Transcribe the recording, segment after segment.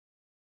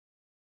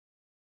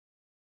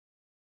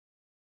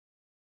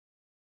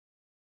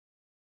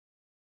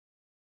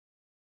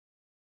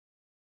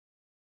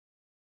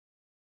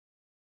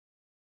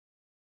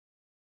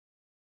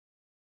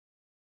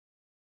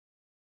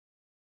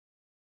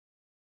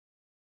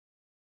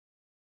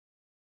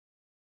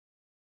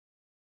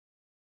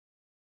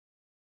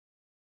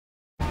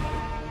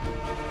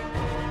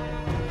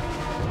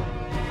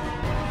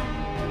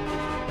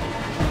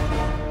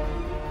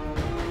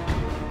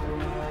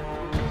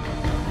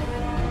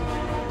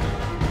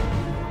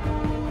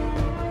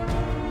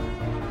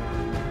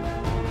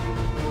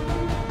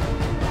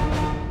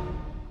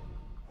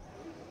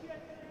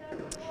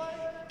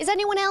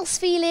anyone else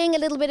feeling a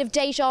little bit of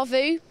déjà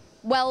vu?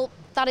 Well,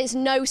 that is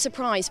no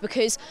surprise,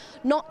 because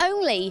not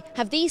only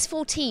have these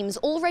four teams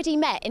already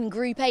met in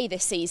Group A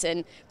this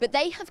season, but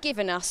they have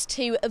given us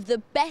two of the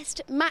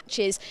best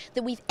matches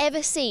that we've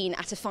ever seen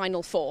at a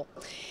Final Four.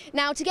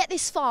 Now, to get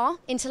this far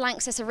into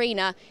Lanxess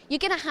Arena, you're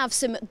going to have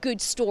some good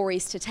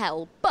stories to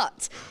tell,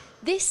 but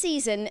this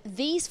season,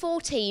 these four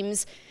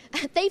teams,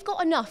 they've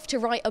got enough to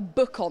write a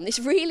book on. This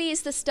really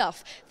is the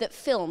stuff that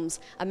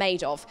films are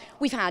made of.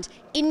 We've had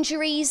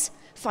injuries,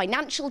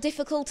 financial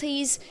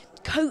difficulties,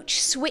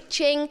 coach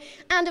switching,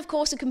 and of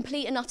course a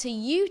complete and utter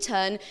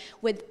U-turn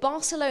with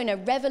Barcelona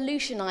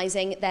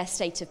revolutionising their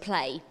state of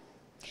play.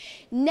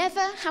 Never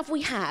have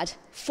we had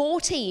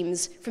four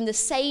teams from the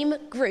same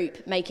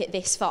group make it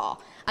this far.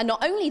 And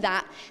not only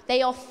that,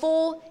 they are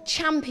four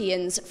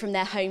champions from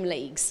their home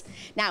leagues.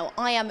 Now,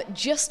 I am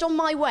just on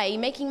my way,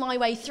 making my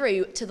way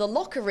through to the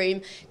locker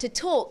room to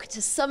talk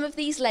to some of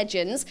these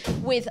legends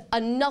with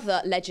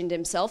another legend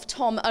himself,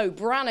 Tom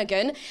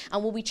O'Branigan,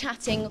 and we'll be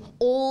chatting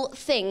all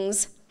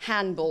things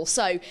handball.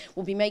 So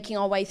we'll be making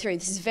our way through.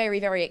 This is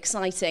very, very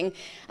exciting.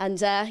 And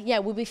yeah,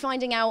 we'll be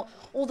finding out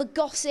all the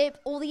gossip,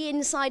 all the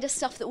insider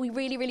stuff that we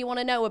really, really want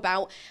to know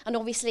about. And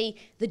obviously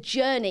the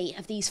journey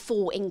of these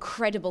four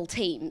incredible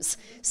teams.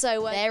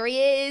 So there he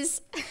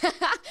is.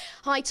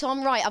 Hi,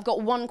 Tom. Right, I've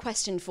got one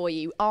question for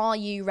you. Are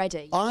you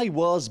ready? I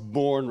was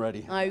born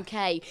ready.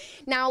 Okay.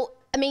 Now,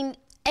 I mean,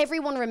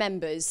 everyone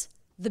remembers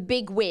the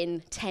big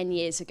win 10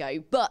 years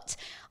ago, but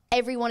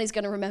everyone is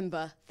going to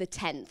remember the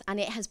 10th, and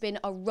it has been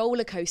a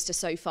roller coaster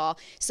so far.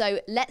 So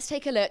let's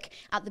take a look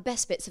at the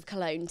best bits of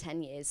Cologne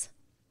 10 years.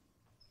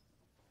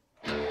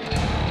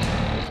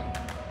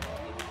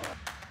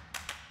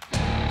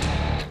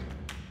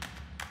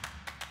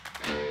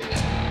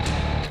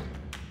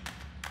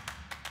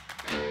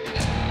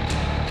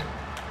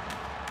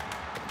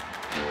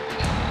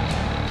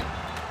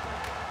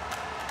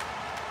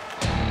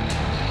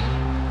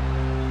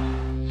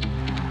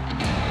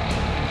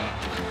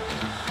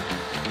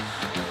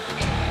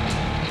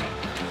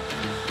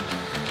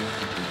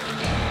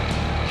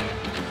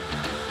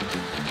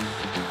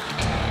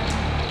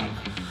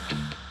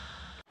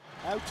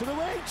 Out to the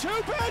wing,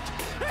 Chupin!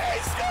 He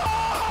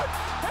scored!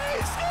 He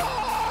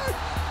scored!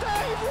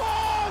 They've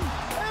won!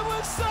 It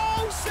was so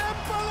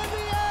simple in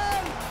the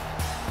end!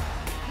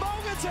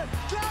 Mogensen,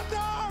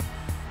 Gladner,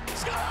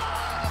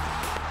 scored!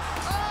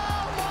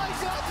 Oh my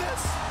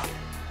goodness!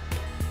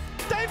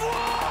 They've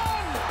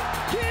won!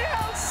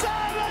 Kielce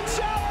are the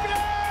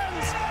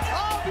champions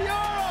of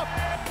Europe!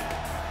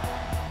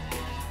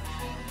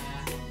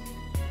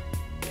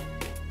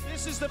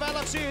 This is the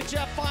VELUX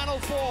EHF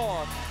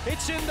Final4.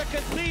 It's in the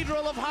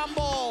Cathedral of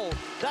Handball.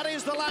 That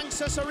is the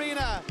Lanxess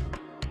Arena.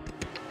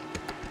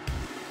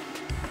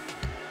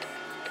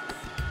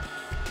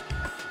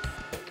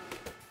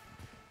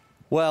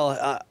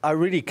 Well, I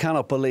really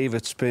cannot believe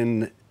it's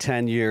been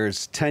 10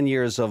 years. 10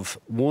 years of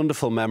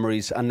wonderful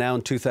memories, and now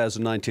in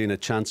 2019 a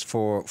chance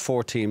for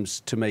four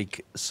teams to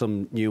make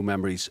some new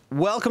memories.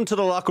 Welcome to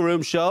the Locker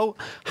Room Show.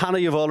 Hannah,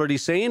 you've already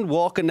seen.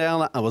 Walking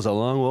down, that was a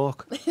long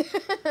walk.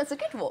 That's a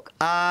good walk.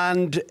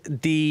 And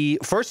the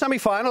first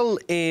semi-final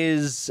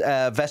is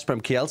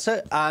Veszprém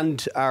Kielce,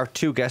 and our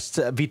two guests,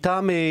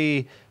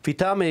 Witamy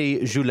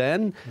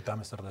Julien.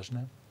 Witamy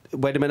serdecznie.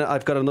 Wait a minute,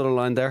 I've got another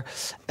line there.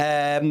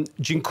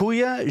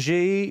 Dziękuję, że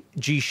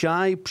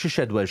dzisiaj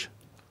przyszedłeś.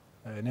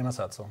 Nie ma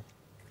za co.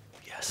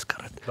 Yes,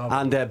 got it.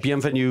 And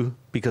bienvenue,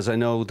 because I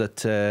know that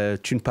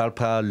tu ne parles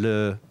pas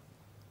le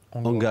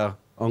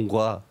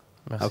hongrois.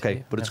 Merci.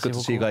 Okay, but it's good to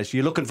Merci see you guys.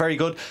 You're looking very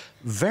good.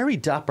 Very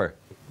dapper.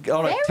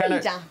 All right,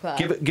 Very dapper.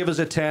 Give us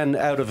a 10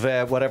 out of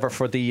whatever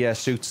for the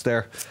suits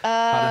there.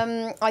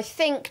 I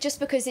think just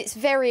because it's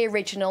very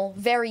original,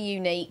 very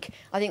unique,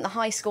 I think the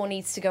high score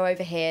needs to go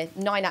over here,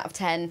 9 out of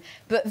 10.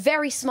 But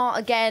very smart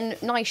again,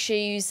 nice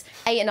shoes,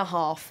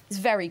 8.5. It's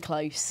very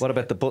close. What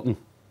about the button?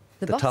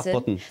 The top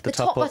button. The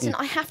top button,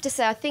 I have to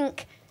say, I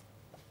think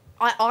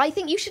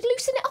you should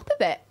loosen it up a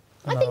bit.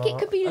 I think it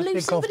could be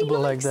loosened, but he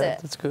likes like that.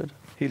 it. That's good.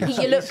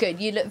 You look good.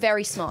 You look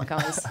very smart,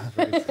 guys.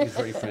 He's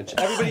very French.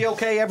 Everybody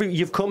okay?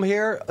 You've come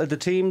here. The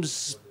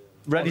team's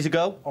ready to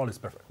go? All is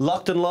perfect.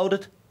 Locked and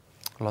loaded?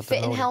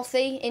 Fit and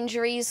healthy,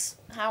 injuries.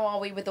 How are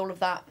we with all of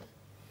that?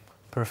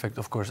 Perfect.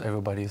 Of course,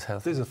 everybody is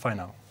healthy. This is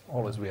final.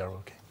 Always we are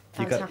okay.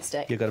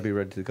 Fantastic. You got to be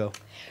ready to go.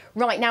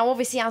 Right, now,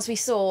 obviously, as we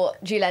saw,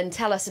 Julien,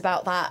 tell us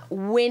about that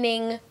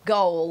winning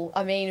goal.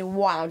 I mean,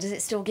 wow, does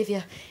it still give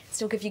you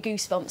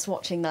goosebumps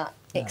watching that?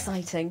 Yeah.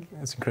 Exciting.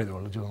 It's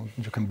incredible.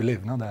 You can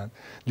believe, no, that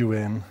you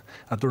win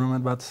a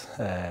tournament, but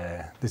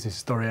this is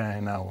history,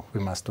 and now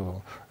we must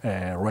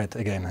write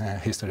again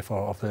history of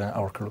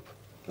our club.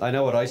 I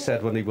know what I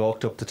said when he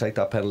walked up to take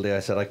that penalty.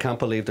 I said, I can't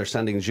believe they're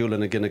sending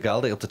Julian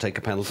Ginigaldi up to take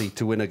a penalty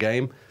to win a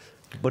game.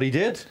 But he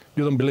did.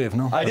 You don't believe,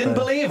 no? I didn't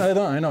believe. I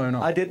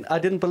know. I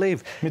didn't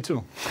believe. Me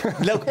too.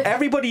 Look,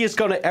 everybody's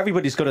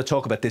gonna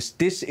talk about this.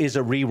 This is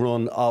a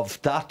rerun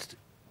of that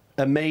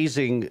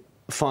amazing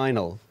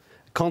final.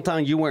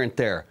 Quentin, you weren't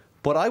there,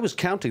 but I was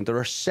counting. There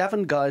are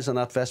 7 guys on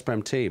that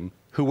Veszprém team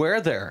who were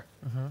there.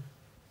 Mm-hmm.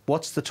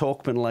 What's the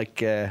talk been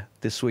like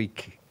this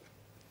week?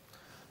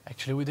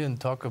 Actually, we didn't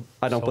talk.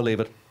 I don't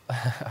believe it.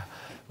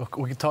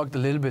 We talked a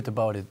little bit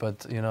about it,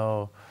 but you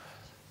know,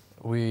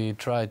 we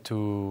tried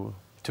to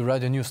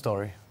write a new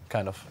story,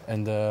 kind of.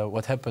 And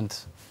what happened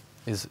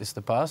is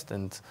the past,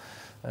 and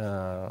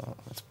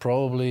it's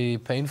probably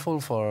painful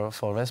for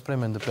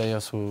Veszprém and the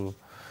players who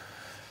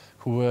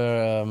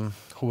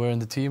were in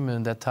the team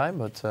in that time.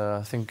 But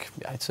I think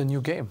it's a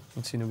new game.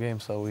 It's a new game,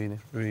 so we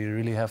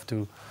really have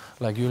to,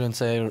 like Julian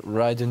say,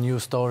 write a new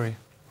story.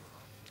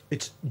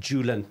 It's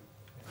Julian.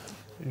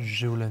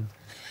 Julian.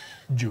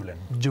 Julian.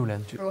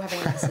 Julian. We're all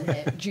having a lesson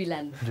here.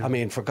 Julen. I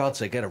mean, for God's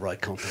sake, get it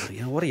right, company.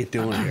 You know, what are you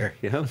doing here?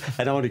 You know,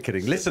 I'm only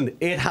kidding. Listen,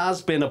 it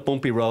has been a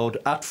bumpy road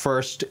at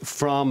first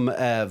from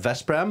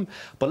Veszprém,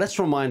 but let's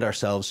remind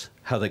ourselves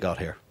how they got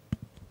here.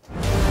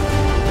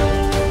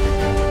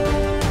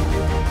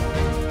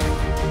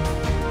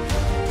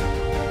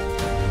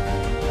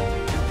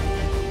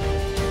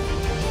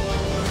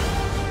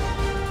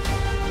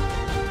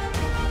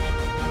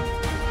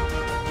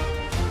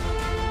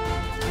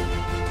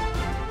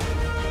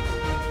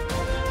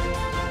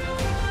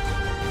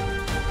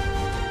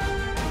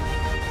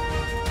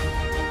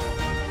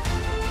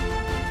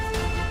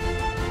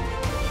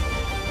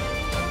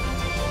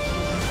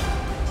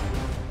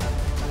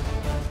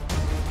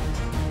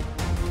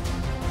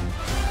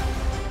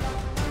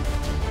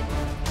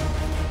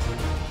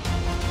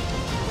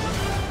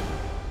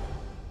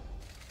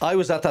 I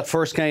was at that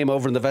first game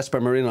over in the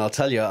Veszprém Arena. I'll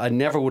tell you, I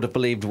never would have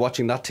believed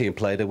watching that team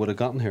play they would have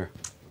gotten here.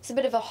 It's a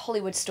bit of a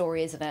Hollywood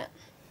story, isn't it?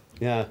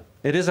 Yeah,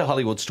 it is a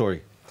Hollywood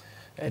story.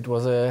 It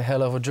was a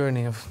hell of a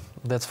journey,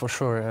 that's for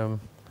sure.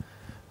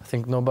 I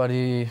think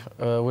nobody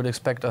would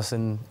expect us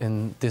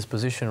in this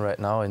position right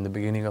now in the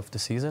beginning of the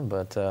season,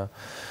 but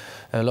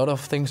a lot of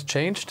things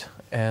changed,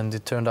 and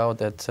it turned out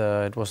that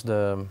it was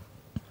the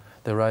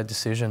right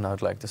decision,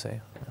 I'd like to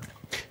say.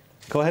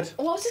 Go ahead.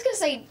 Well, I was just going to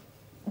say,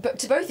 but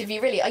to both of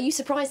you, really, are you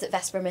surprised that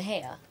Veszprém are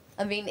here?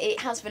 I mean, it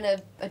has been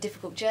a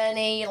difficult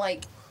journey.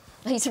 Like,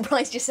 are you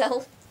surprised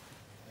yourself?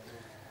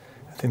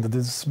 I think that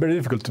it's very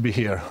difficult to be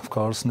here. Of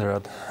course, there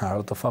are a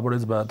lot of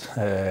favorites, but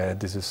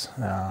this is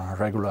a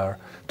regular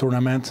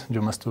tournament.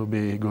 You must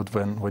be good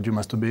when you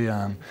must be,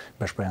 and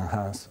Veszprém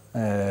has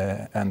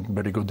and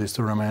very good this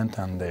tournament,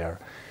 and they are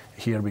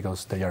here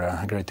because they are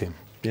a great team.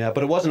 Yeah,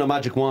 but it wasn't a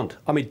magic wand.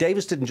 I mean,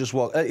 Davis didn't just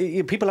walk.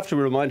 People have to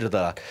be reminded of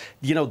that.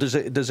 You know,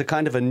 there's a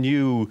kind of a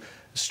new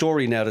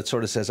story now that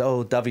sort of says,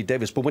 oh, David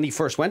Davis. But when he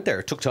first went there,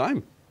 it took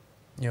time.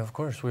 Yeah, of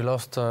course. We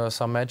lost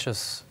some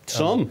matches.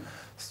 Some?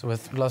 We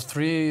lost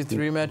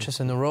three matches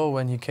in a row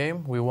when he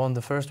came. We won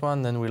the first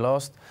one, then we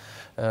lost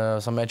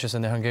some matches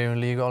in the Hungarian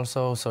league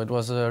also. So it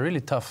was really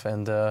tough.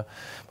 And but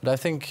I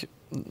think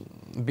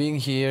being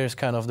here is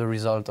kind of the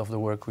result of the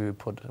work we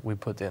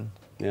put in.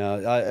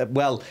 Yeah,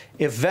 well,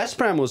 if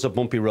Veszprém was a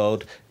bumpy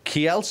road,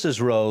 Kielce's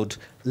road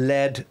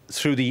led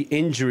through the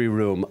injury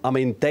room. I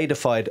mean, they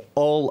defied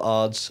all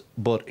odds,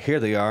 but here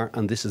they are,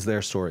 and this is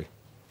their story.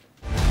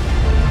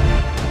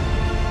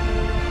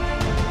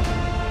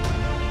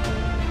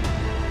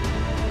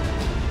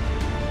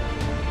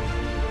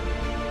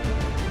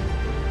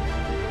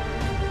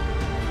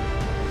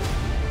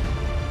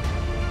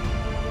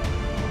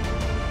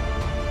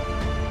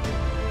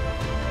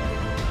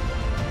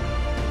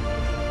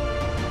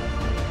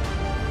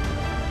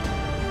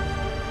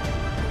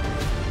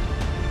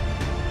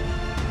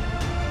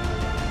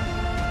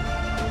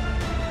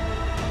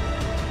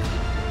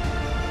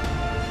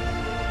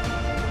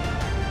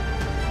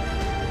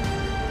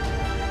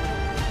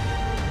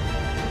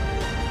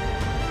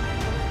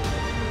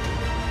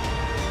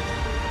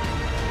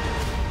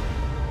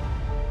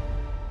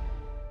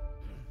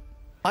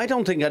 I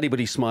don't think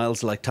anybody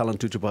smiles like Talon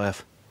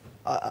Tuchabayev.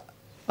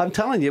 I'm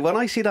telling you, when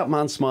I see that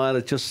man smile,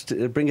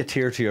 it brings a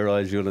tear to your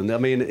eyes, Julian. I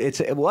mean,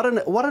 what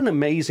an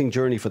amazing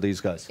journey for these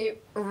guys.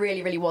 It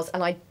really, really was.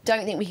 And I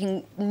don't think we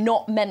can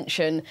not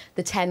mention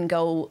the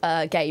 10-goal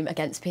game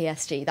against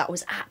PSG. That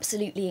was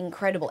absolutely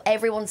incredible.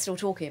 Everyone's still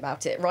talking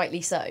about it,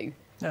 rightly so.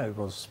 Yeah, it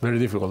was very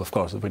difficult, of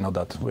course. We know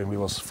that when we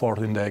was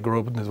fourth in the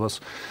group, it was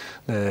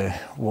the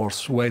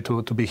worst way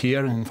to be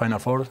here in Final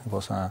Four. It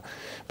was a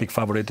big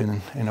favorite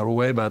in our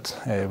way, but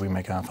we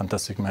make a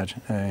fantastic match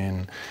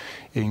in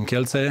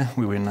Kielce.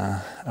 We win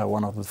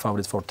one of the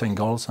favorites for 10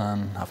 goals,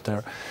 and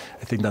after,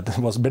 I think that it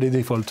was very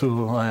difficult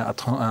to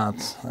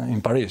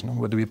in Paris. No?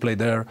 When we played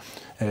there,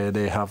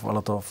 they have a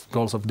lot of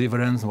goals of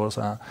difference. It was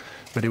a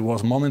very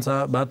worst moments,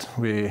 but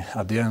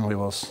at the end we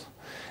was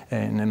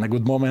in a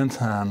good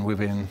moment, and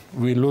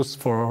we lose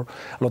for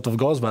a lot of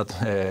goals, but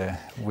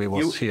we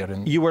was here.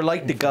 You were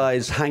like the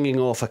guys hanging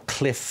off a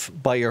cliff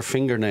by your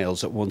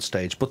fingernails at one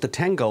stage, but the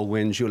 10-goal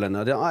win, Julian,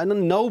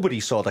 nobody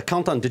saw that.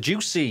 Count on, did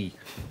you see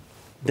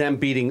them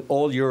beating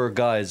all your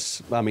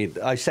guys? I mean,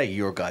 I say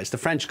your guys, the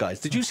French guys.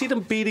 Did you see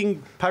them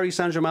beating Paris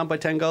Saint-Germain by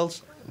 10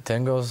 goals?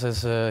 10 goals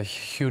is a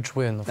huge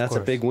win, of course. That's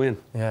a big win.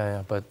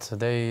 Yeah, but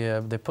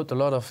they put a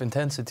lot of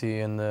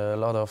intensity and a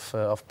lot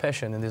of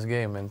passion in this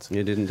game. And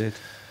you did indeed.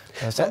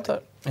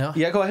 Sometimes,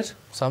 yeah, go ahead.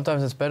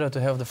 Sometimes it's better to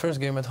have the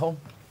first game at home.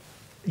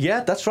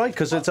 Yeah, that's right,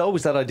 because it's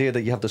always that idea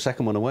that you have the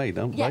second one away,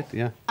 don't right?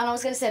 Yeah. And I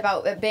was going to say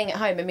about being at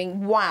home, I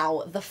mean,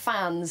 wow, the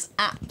fans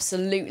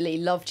absolutely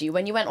loved you.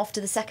 When you went off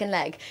to the second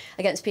leg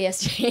against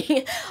PSG, I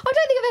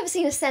don't think I've ever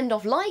seen a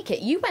send-off like it.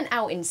 You went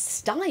out in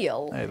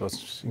style. It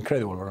was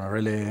incredible,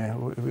 really.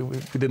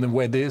 We didn't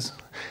wait this.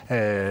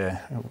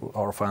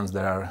 Our fans,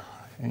 they are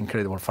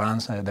incredible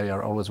fans. They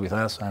are always with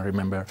us. I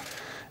remember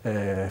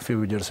a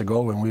few years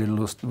ago when we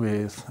lost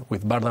with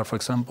Vardar, for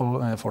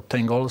example, for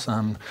 10 goals,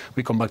 and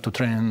we come back to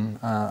train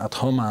at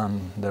home,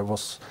 and there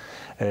was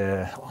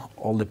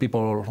all the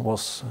people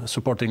was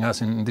supporting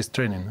us in this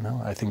training. You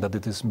know? I think that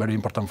it is very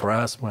important for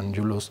us when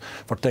you lose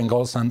for 10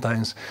 goals.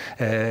 Sometimes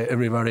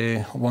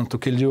everybody wants to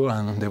kill you,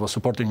 and they were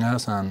supporting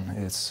us, and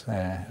it's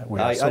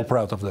we are so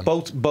proud of them.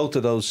 Both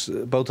of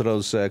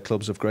those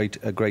clubs have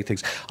great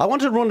things. I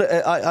want to run.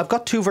 I've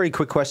got two very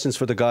quick questions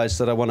for the guys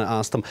that I want to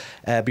ask them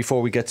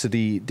before we get to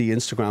the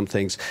Instagram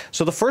things.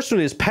 So the first one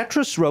is,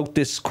 Petrus wrote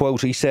this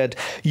quote. He said,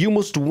 "You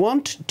must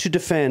want to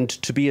defend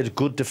to be a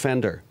good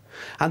defender."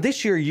 And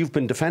this year you've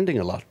been defending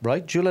a lot,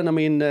 right, Julian? I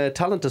mean,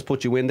 talent has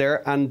put you in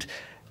there. And,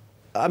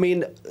 I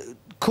mean,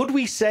 could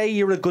we say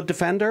you're a good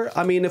defender?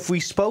 I mean, if we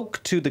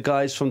spoke to the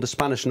guys from the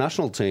Spanish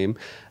national team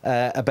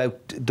about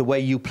the way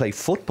you play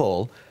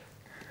football,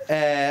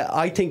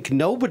 I think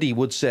nobody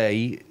would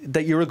say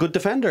that you're a good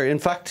defender. In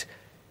fact,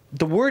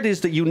 the word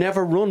is that you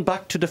never run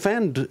back to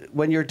defend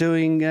when you're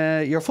doing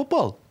your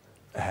football.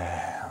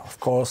 Of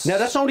course. Now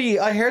that's only,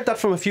 I heard that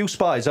from a few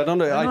spies. I don't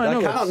know. I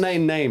cannot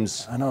name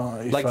names. I know.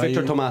 Like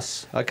Victor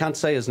Tomas. I can't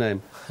say his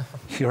name.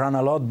 He ran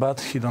a lot, but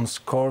he don't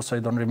score. So I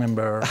don't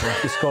remember when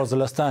he scores the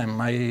last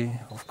time.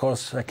 Of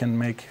course, I can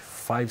make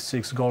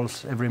 5-6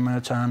 goals every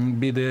match and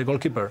be the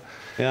goalkeeper.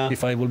 Yeah.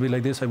 If I will be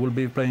like this, I will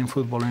be playing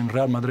football in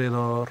Real Madrid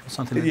or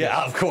something like that.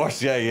 Yeah, of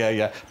course.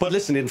 Yeah. But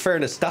listen, in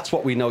fairness, that's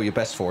what we know you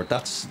best for.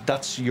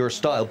 That's your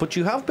style. But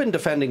you have been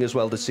defending as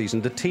well this season.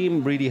 The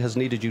team really has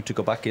needed you to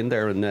go back in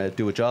there and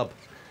do a job.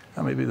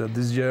 Maybe that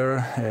this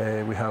year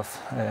we have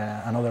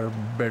another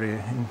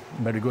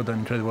very good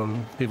and incredible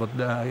pivot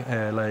guy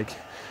like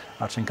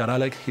Arsen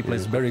Karalek. He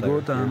plays very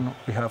good, and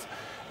we have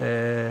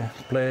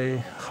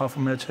play half a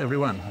match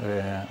everyone.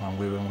 And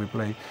when we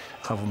play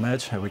half a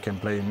match, we can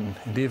play in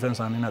defense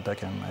and in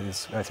attack, and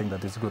I think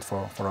that is good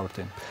for our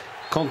team.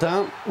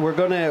 Quentin, we're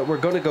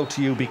gonna go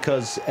to you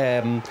because,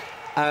 and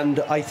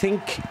I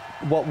think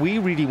what we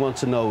really want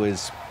to know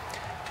is,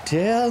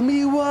 tell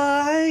me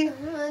why.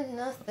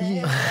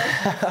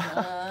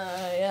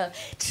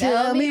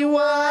 Tell me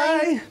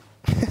why.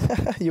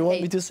 You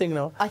want me to sing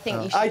now? I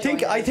think you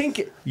should. I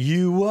think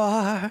you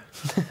are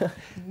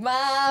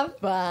my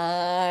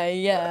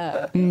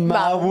fire,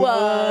 my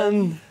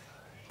one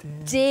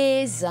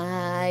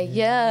desire.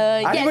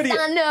 Yes,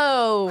 I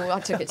know. I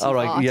took it too far. All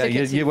right, yeah,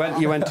 you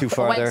went too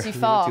far there. I went too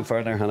far. You went too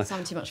far there, Hannah.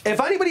 Sound too much fun. If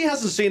anybody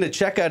hasn't seen it,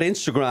 check out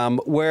Instagram,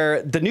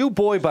 where the new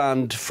boy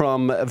band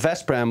from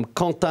Vesprem,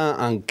 Quentin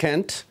and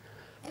Kent,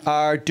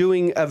 are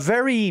doing a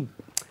very...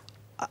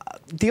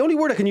 the only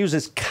word I can use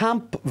is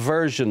camp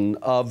version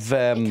of...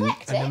 an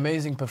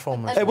amazing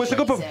performance. It was a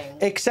good performance,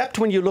 except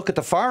when you look at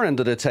the far end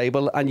of the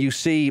table and you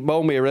see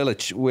Momir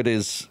Ilic with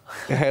his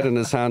head in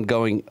his hand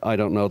going, I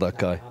don't know that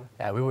guy.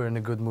 Yeah, we were in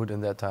a good mood in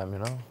that time, you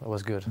know. It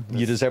was good.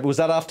 You deserve. Was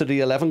that after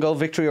the 11-goal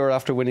victory or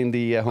after winning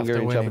the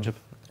Hungarian Championship?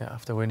 Yeah,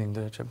 after winning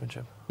the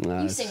championship.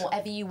 You sing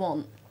whatever you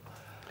want.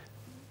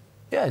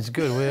 Yeah, it's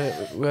good.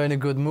 We're in a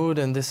good mood,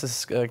 and this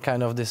is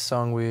kind of this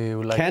song we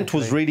would like Kent to play.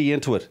 was really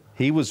into it.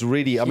 He was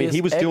really... I mean,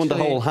 he was doing the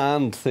whole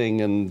hand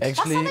thing, and...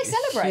 Actually, that's how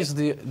they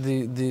celebrate.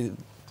 he's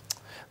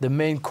the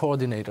main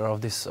coordinator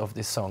of this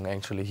song.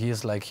 Actually,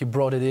 he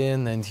brought it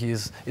in, and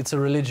it's a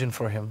religion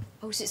for him.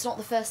 Oh, so it's not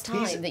the first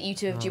time that you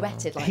two have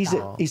duetted like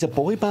that? He's a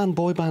boy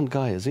band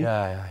guy, is he?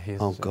 Yeah.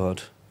 Oh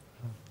God,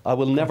 I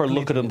will never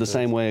look at him the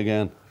same way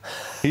again.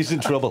 He's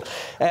in trouble.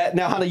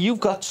 Now, Hannah, you've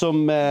got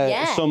some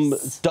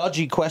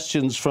dodgy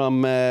questions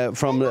from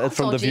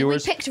the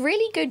viewers. We picked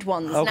really good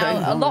ones. Okay.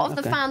 Now, a lot of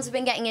the fans have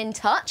been getting in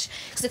touch,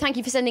 so thank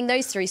you for sending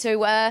those through. So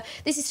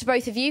this is to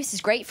both of you. This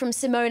is great, from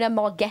Simona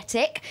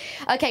Margetic.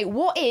 Okay,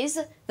 what is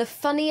the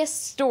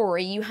funniest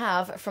story you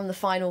have from the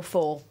Final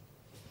Four?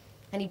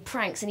 Any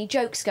pranks, any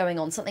jokes going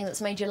on, something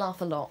that's made you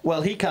laugh a lot?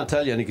 Well, he can't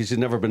tell you any because he's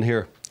never been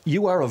here.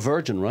 You are a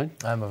virgin, right?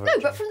 I'm a virgin.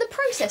 No, but from the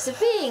process of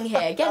being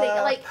here, getting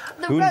like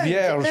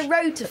the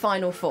road to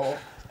Final Four.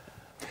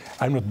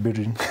 I'm not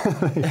virgin.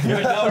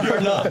 No,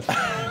 you're not.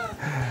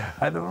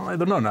 I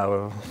don't know now.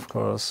 Of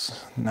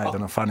course, I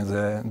don't know. Fun is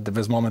the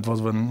best moment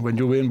was when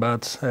you win,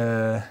 but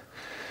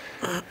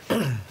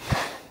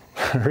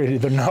I really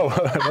don't know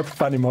what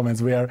funny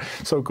moments. We are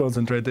so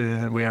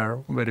concentrated. We are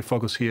very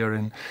focused here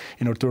in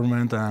our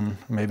tournament, and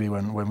maybe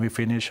when we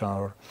finish,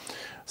 or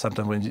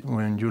sometimes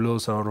when you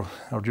lose or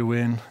you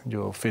win,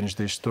 you finish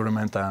this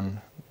tournament, and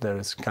there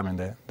is coming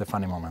the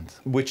funny moment.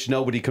 Which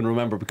nobody can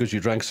remember because you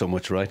drank so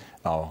much, right?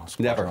 No,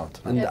 never. Not.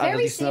 They're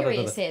very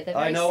serious here. They're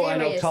very I know.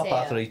 serious Top here.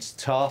 athletes.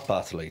 Top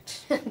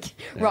athletes.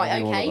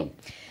 Right. Okay.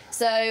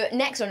 So,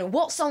 next one.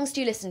 What songs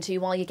do you listen to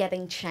while you're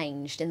getting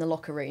changed in the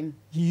locker room?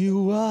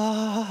 You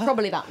are...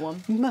 Probably that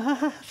one.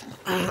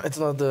 It's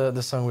not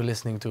the song we're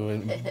listening to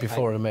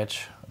before a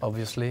match,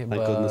 obviously.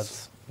 Thank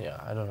goodness. Yeah,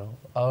 I don't know.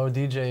 Our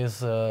DJ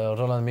is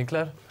Roland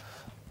Mikler.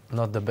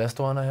 Not the best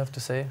one, I have to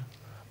say.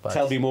 But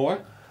Tell me more.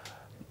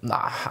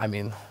 nah, I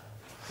mean,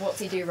 What's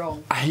he do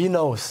wrong? he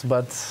knows,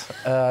 but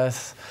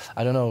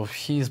I don't know.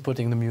 He's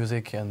putting the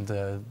music and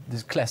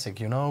this classic,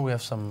 you know. We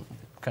have some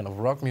kind of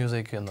rock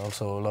music and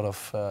also a lot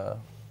of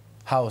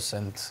house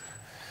and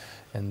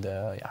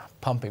yeah,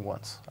 pumping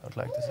ones, I would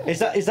like to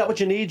say. Is that what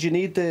you need? Do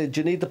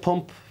you need the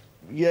pump?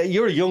 Yeah,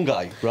 you're a young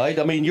guy, right?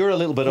 I mean, you're a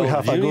little bit older. We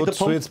have Do a you need good the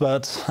pump? suite,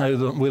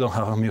 but we don't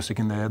have music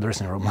in the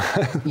dressing room.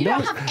 You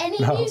don't have any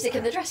music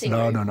in the dressing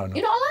room? No.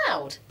 You're not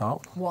allowed?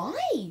 No.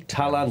 Why?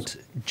 Talent,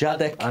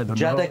 Jadek, I don't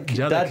Dad know.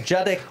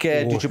 Jadek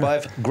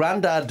Dujabayev,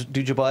 Grandad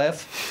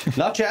Dujabayev.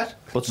 Not yet,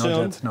 but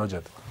soon. Not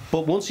yet.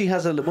 But once he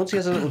has a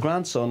little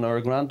grandson or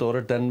a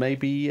granddaughter, then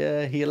maybe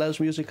he allows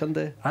music on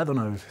the. I don't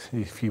know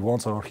if he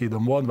wants or he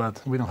don't want,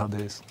 but we don't have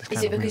this Is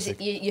kind it of because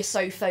music. you're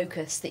so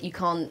focused that you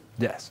can't?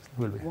 Yes, it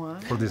will be. Why?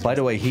 For this By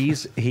the way,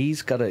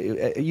 he's got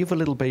you have a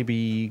little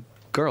baby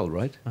girl,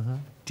 right?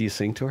 Do you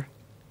sing to her?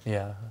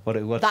 Yeah.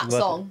 What That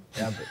song?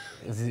 Yeah, but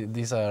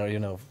these are, you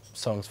know,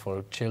 songs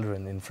for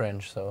children in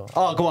French, so...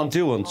 Oh, go on,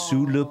 do one.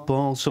 Sous le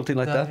pont, something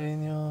like that.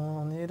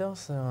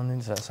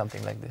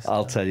 Something like this.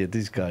 I'll tell you,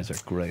 these guys are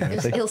great,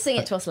 aren't they? He'll sing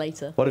it to us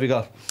later. What have you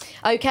got?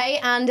 Okay,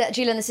 and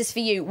Julian, this is for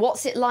you.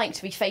 What's it like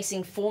to be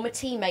facing former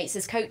teammates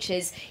as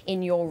coaches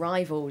in your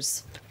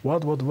rivals?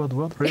 What? What's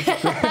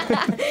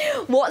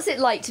it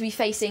like to be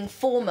facing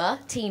former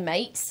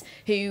teammates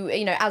who,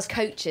 you know, as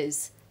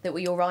coaches that were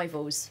your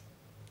rivals?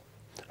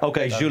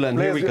 Okay, Julien,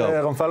 here we go.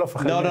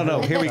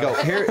 No. Here we go.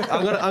 Here,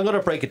 I'm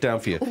gonna break it down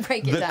for you.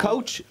 Break it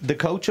down. The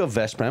coach of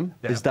Vesprem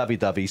is David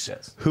Davies,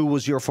 Yes. who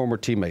was your former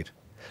teammate.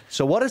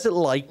 So, what is it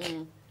like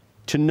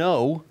to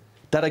know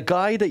that a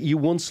guy that you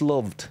once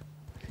loved,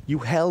 you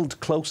held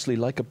closely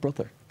like a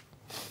brother,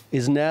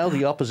 is now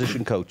the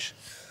opposition coach?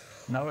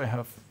 Now I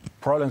have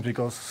problems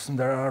because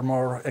there are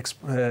more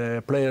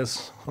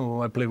players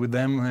who I play with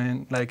them,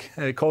 and like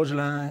coach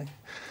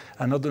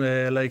and not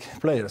like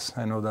players.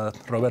 I know that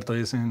Roberto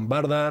is in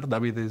Vardar,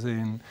 David is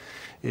in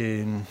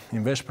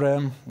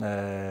Vesprem.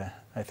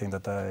 I think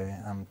that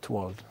I am too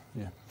old.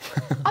 Yeah.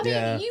 I mean,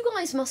 Yeah. you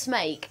guys must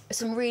make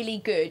some really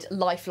good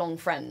lifelong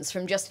friends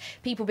from just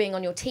people being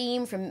on your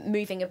team, from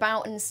moving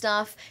about and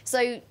stuff.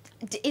 So,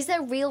 is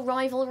there real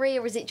rivalry,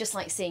 or is it just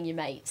like seeing your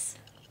mates?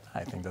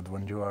 I think that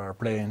when you are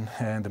playing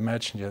the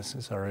match, yes,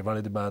 it's a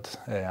rivalry, but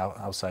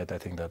outside I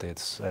think that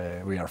it's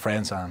we are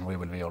friends and we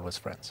will be always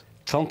friends.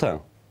 Tonton.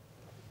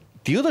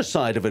 The other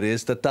side of it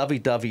is that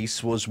David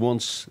Davies was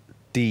once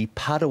the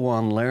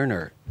Padawan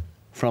learner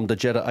from the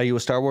Jedi. Are you a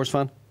Star Wars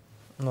fan?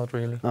 Not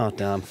really. Oh,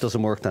 damn.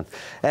 Doesn't work then.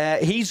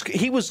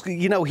 He was,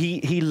 you know,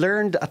 he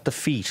learned at the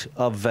feet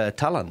of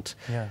Talent.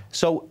 Yeah.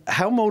 So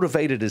how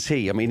motivated is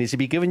he? I mean, is he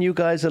be giving you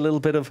guys a little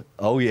bit of,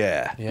 oh,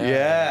 yeah.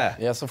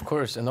 Yes, of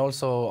course. And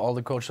also all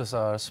the coaches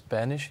are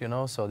Spanish, you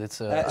know, so it's...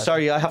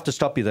 Sorry, I have to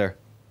stop you there.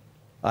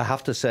 I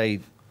have to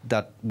say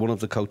that one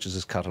of the coaches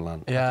is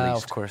Catalan. Yeah, at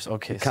least. of course.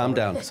 Okay. Calm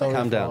down. Sorry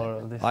Calm for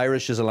down. this.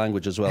 Irish is a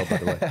language as well, by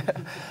the way.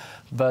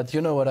 But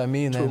you know what I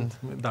mean.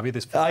 And David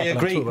is. I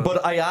agree,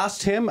 but I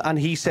asked him, and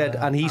he said,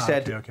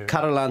 okay.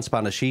 Catalan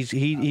Spanish.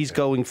 He's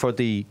going for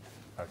the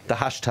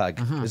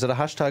hashtag. Is it a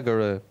hashtag or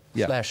a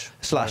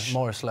slash?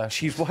 More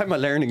slash. Jeez, why am I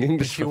learning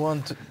English? If you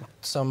want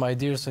some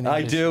ideas in I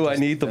English, do. I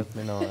just need them. let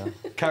me know.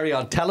 Carry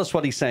on. Tell us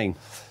what he's saying.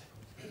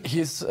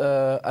 He's.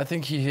 I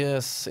think he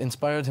has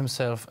inspired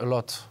himself a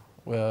lot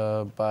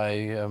by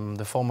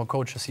the former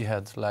coaches he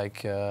had,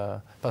 like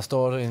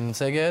Pastor in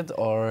Szeged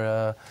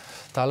or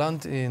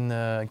Talent in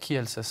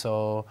Kielce.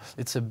 So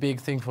it's a big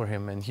thing for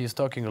him, and he's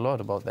talking a lot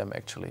about them.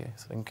 Actually,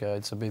 I think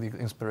it's a big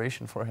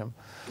inspiration for him,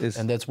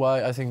 and that's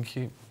why I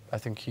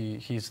think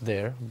he's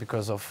there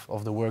because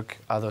of the work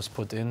others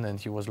put in, and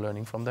he was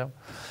learning from them.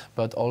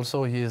 But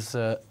also he is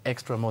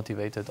extra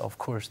motivated, of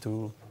course,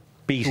 to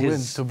beat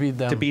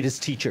them, to beat his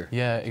teacher.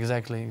 Yeah,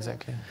 exactly.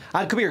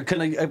 And come here,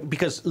 can I?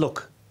 Because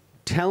look,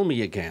 tell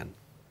me again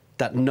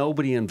that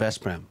nobody in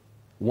Vesprem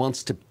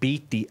wants to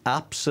beat the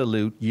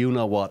absolute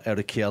you-know-what out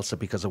of Kielce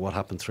because of what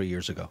happened 3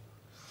 years ago.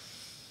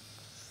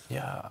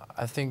 Yeah,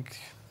 I think,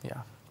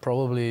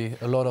 probably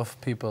a lot of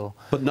people.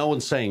 But no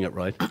one's saying it,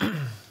 right?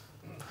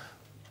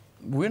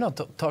 We're not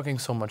talking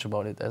so much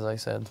about it, as I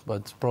said,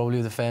 but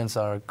probably the fans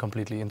are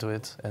completely into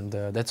it, and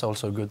that's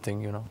also a good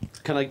thing, you know.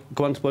 Can I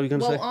go on to what you're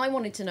going to say? Well, I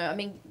wanted to know, I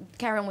mean,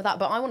 carry on with that,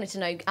 but I wanted to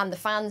know, and the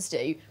fans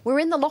do, we're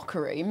in the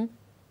locker room.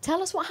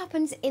 Tell us what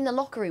happens in the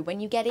locker room when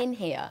you get in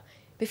here.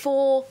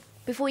 Before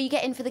you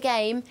get in for the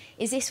game,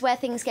 is this where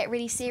things get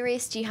really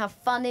serious? Do you have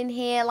fun in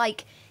here?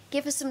 Like,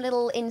 give us some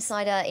little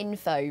insider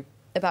info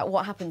about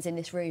what happens in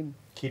this room.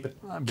 Keep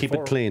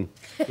it clean,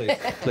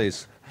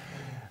 please.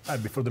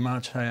 Before the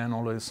match, I am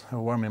always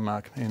warming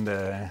up in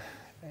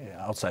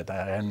outside.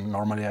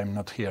 Normally I'm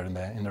not here in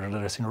the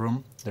dressing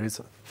room. There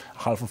is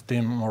half of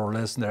team more or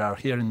less. They are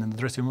here in the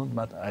dressing room,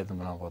 but I don't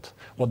know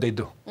what they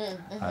do.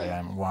 I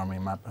am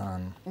warming up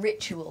and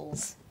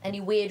rituals.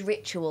 Any weird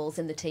rituals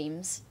in the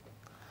teams?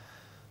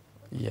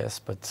 Yes,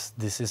 but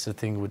this is a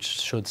thing which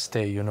should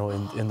stay, you know,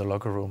 in the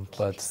locker room.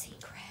 But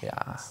secrets.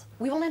 yeah,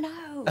 We want to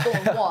know. Go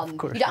on, one.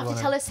 course, You don't have you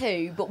to tell us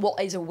who, but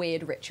what is a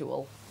weird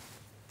ritual?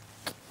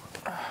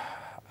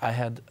 I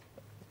had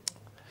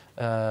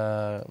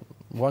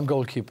one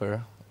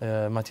goalkeeper,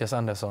 Mattias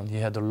Andersson. He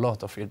had a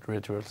lot of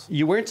rituals.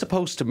 You weren't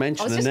supposed to I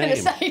mention was a just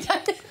name. going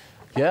to say.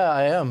 Yeah,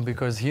 I am,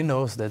 because he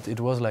knows that it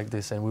was like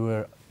this, and we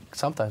were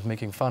sometimes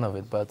making fun of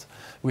it. But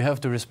we have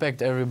to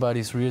respect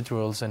everybody's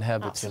rituals and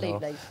habits.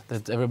 Absolutely. You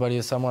know,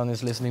 that someone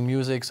is listening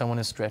music, someone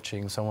is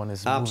stretching, someone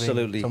is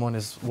Absolutely. moving, someone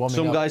is warming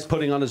Some up. guy's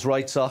putting on his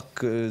right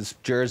sock, his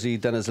jersey,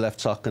 then his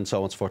left sock, and so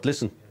on and so forth.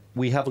 Listen,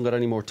 we haven't got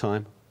any more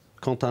time.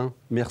 Quentin,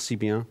 merci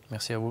bien.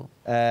 Merci à vous.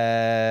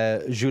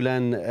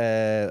 Julien,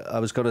 I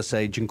was going to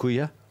say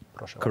dziękuję.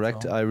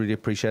 Correct, I really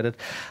appreciate it.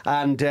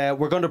 And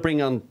we're going to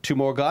bring on two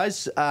more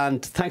guys.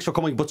 And thanks for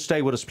coming, but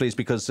stay with us, please,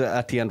 because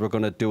at the end we're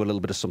going to do a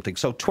little bit of something.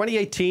 So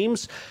 28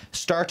 teams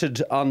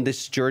started on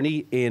this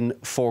journey in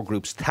 4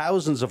 groups.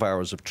 Thousands of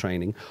hours of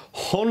training,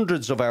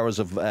 hundreds of hours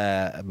of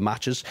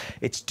matches.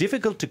 It's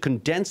difficult to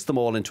condense them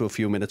all into a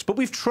few minutes, but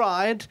we've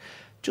tried.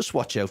 Just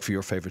watch out for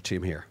your favourite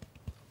team here.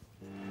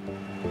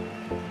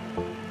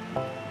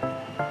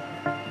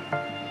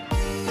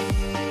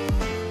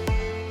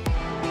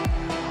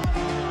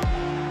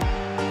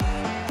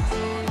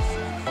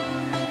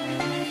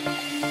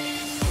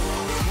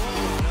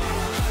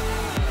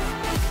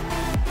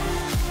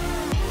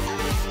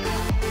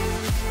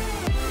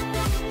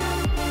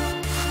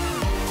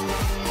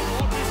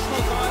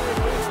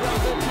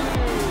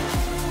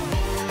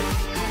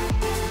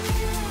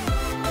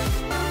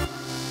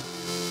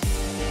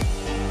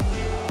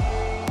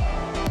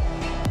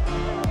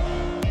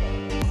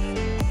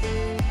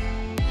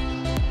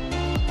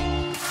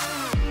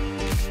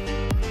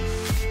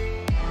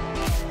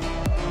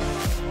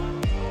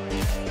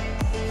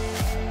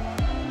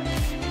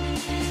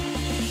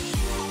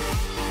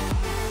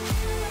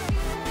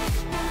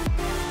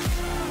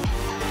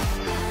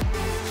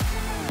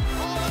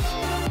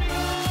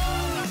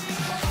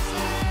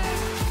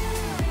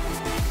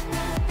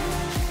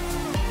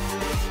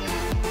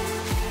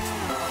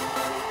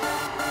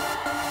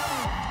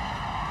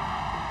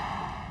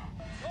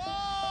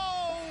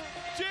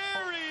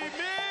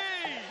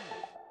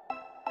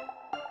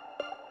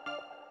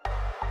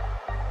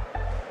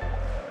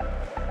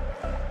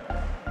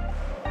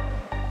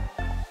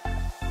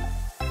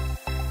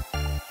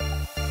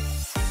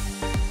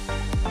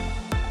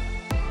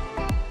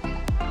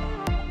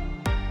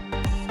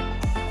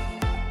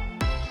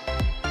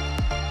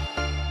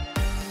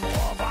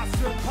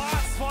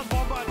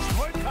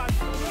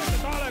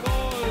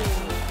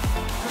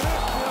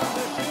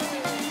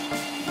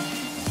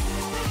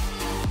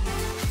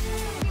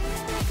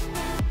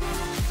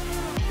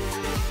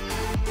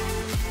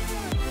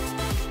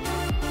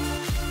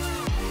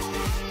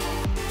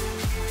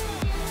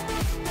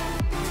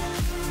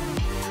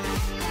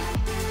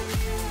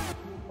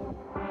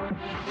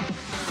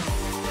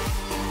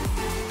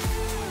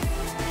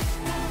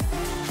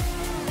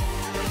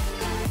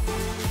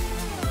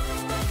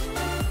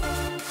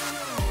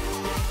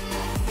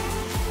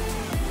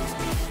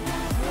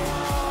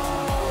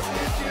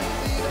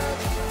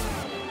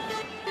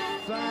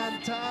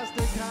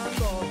 Fantastic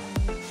handball.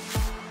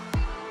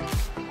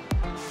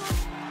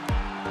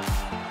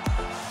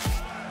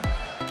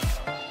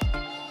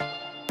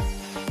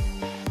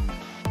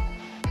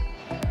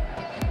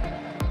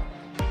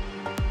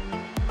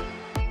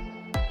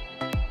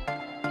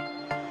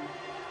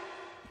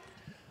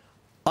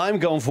 I'm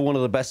going for one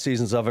of the best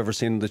seasons I've ever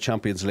seen in the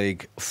Champions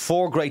League.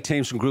 4 great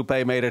teams from Group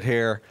A made it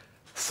here.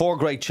 4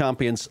 great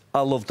champions.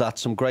 I love that.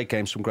 Some great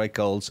games, some great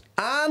goals.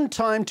 And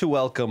time to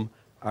welcome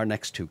our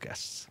next 2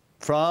 guests.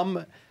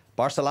 From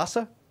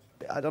Barcelona,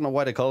 I don't know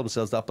why they call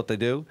themselves that, but they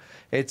do.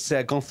 It's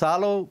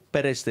Gonzalo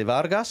Pérez de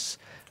Vargas.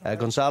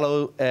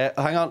 Gonzalo,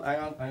 hang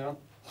on.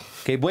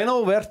 Qué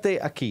bueno verte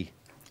aquí.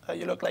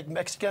 You look like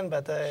Mexican,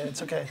 but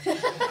it's okay.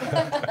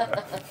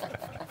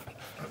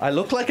 I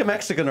look like a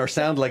Mexican or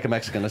sound like a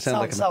Mexican. I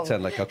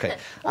sound like okay.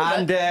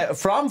 And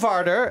from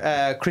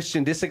Varder,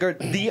 Christian Dissiger,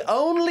 the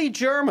only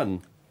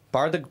German,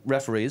 bar the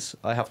referees,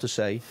 I have to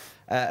say,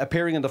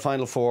 appearing in the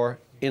Final 4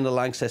 in the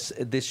Lanxess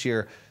this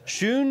year.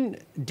 Schön,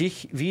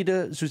 dich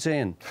wieder zu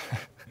sehen.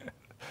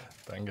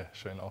 Danke,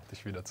 schön auch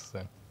dich wieder zu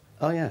sehen.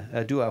 Oh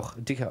yeah, du auch.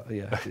 Dich auch,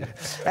 yeah.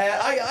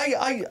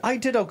 I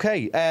did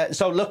okay.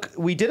 So look,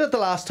 we did it the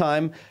last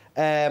time.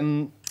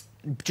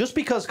 Just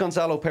because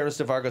Gonzalo Pérez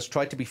de Vargas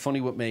tried to be funny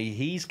with me,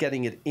 he's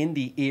getting it in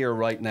the ear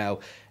right now.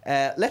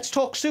 Let's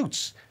talk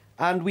suits.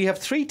 And we have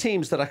 3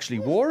 teams that actually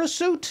wore a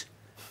suit.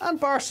 And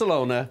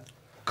Barcelona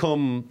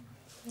come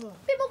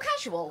bit more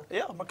casual.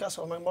 Yeah, more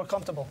casual, more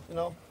comfortable, you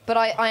know. But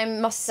I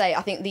must say,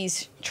 I think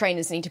these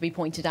trainers need to be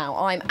pointed out.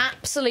 I'm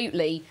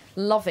absolutely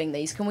loving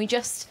these. Can we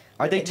just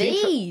Are they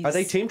these? Are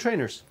they team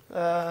trainers?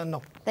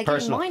 No. They're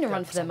giving mine a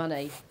run for their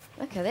money.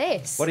 Look at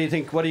this. What do you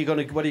think? What are you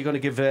going to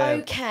give?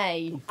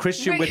 Okay.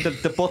 Christian with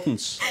the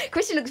buttons.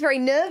 Christian looks very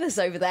nervous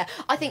over there.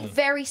 I think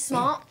very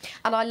smart,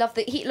 and I love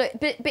that he look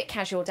bit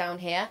casual down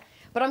here.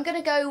 But I'm going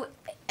to go.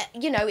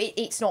 You know,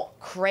 it's not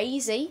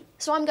crazy,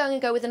 so I'm going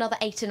to go with another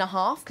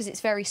 8.5 because it's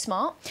very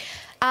smart.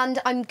 And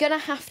I'm going to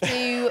have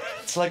to...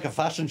 It's like a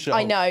fashion show.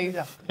 I know.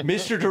 Yeah.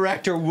 Mr.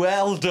 Director,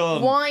 well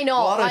done. Why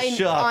not? What a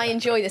shot. I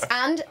enjoy this.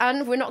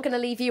 And we're not going to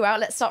leave you out.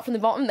 Let's start from the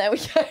bottom. There we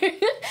go.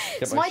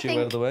 Get So my I shoe think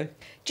out of the way.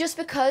 just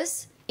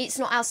because it's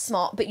not as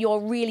smart, but you're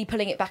really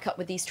pulling it back up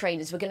with these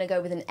trainers, we're going to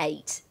go with an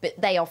 8. But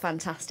they are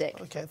fantastic.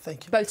 Okay,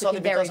 thank you. Both It's only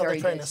looking very, because of very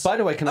the good. trainers. By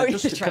the way, can I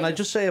the trainers.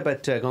 just say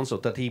about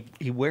Gonzo that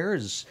he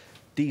wears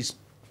these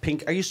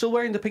pink... Are you still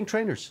wearing the pink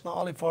trainers? Not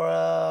only for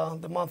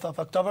the month of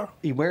October.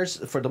 He wears,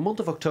 for the month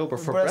of October,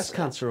 for breast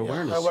cancer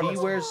awareness.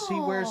 awareness. He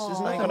wears,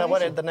 isn't that I'm gonna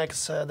wear amazing?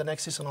 it the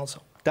next season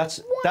also. That's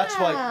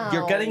why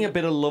you're Wow. getting a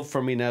bit of love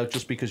from me now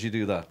just because you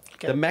do that.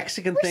 Okay. The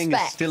Mexican thing is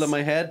Respect. still in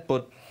my head,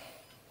 but...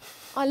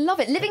 I love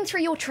it. Living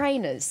through your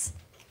trainers.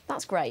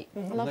 That's great. I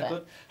love Isn't that it.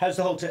 good? How's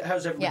the whole?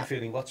 How's everybody Yeah.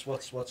 feeling?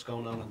 What's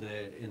going on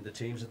in the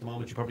teams at the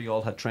moment? You probably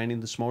all had training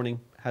this morning.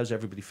 How's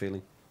everybody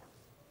feeling?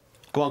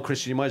 Go on,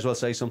 Christian. You might as well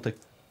say something.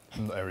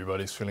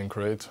 Everybody's feeling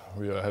great.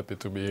 We are happy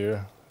to be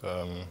here.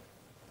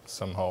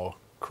 Somehow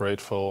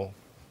grateful.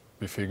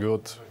 We feel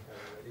good.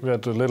 We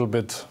had a little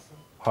bit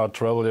hard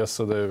travel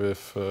yesterday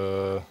with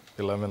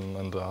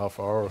 11.5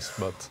 hours,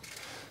 but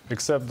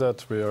except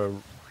that, we are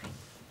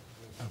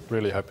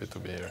really happy to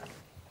be here.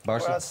 For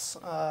Barca? us,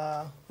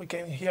 we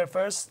came here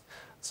first,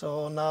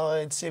 so now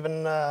it's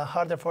even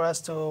harder for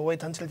us to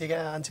wait until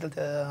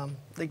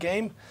the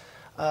game.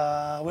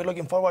 We're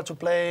looking forward to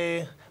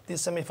play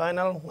this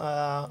semi-final.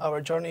 Our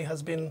journey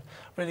has been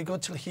really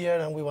good till here,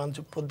 and we want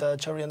to put the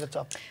cherry on the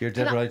top. You're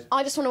dead right.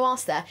 I just want to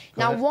ask there.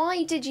 Now, ahead.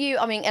 why did you,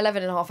 I mean,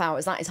 11.5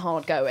 hours, that is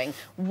hard going.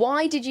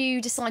 Why did you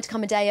decide to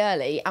come a day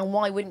early, and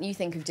why wouldn't you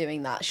think of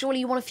doing that?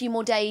 Surely you want a few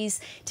more days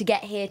to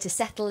get here, to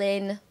settle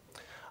in.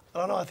 I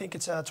don't know, I think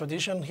it's a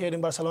tradition here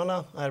in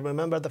Barcelona. I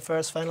remember the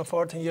first Final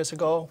Four 10 years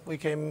ago. We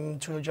came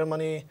to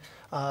Germany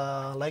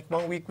like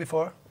 1 week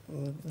before.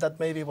 That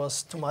maybe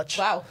was too much.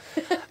 Wow.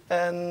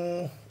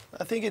 And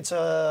I think it's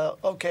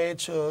okay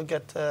to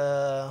get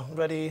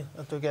ready,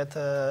 to get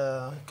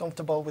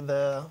comfortable with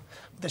the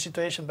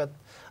situation, but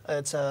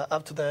it's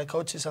up to the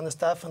coaches and the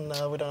staff, and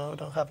we don't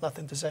have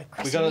nothing to say.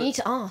 Christian, you need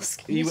to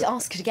ask. You need to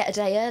ask to get a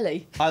day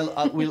early.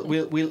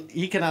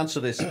 He can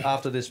answer this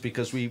after this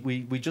because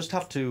we just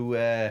have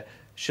to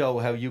show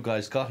how you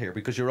guys got here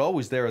because you're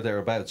always there or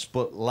thereabouts.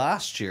 But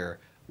last year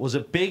was a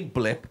big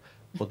blip,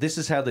 but this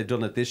is how they've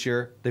done it this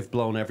year. They've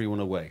blown everyone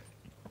away.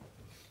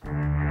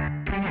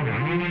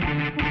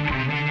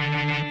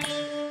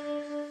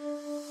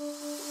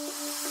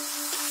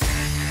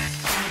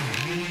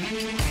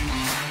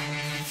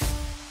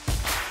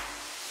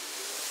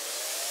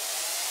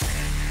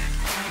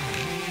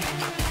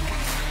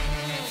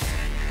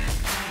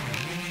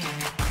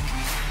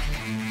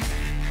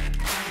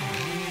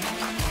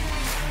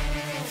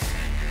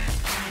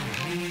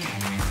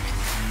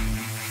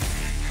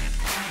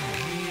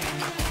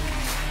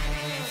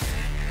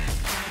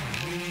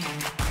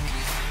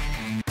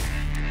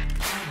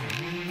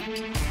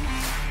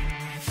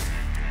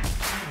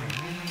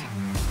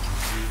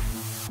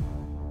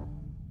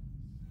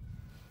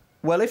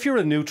 Well, if you're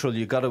a neutral,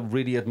 you've got to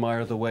really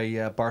admire the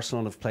way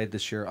Barcelona have played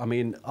this year. I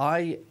mean,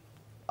 I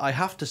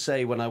have to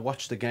say, when I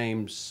watch the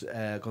games,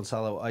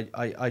 Gonzalo,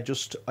 I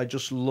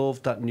just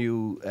love that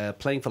new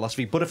playing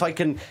philosophy. But if I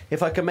can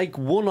make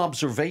one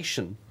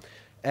observation,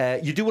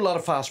 you do a lot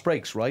of fast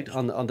breaks, right,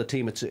 on the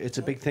team. It's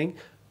a big thing.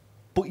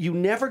 But you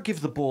never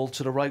give the ball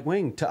to the right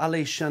wing, to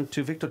Aleix and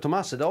to Victor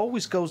Tomás. It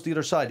always goes the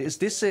other side. Is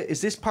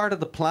this part of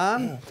the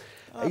plan?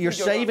 Are you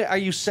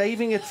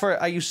saving it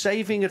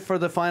for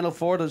the Final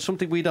Four? That's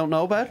something we don't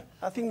know about.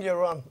 I think you're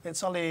wrong.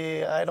 It's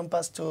only I don't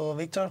pass to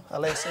Victor.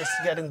 Aleix is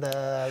getting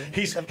the.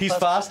 He's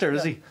faster,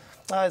 is he?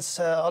 No, it's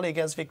only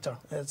against Victor.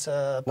 It's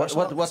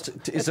personal.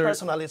 It's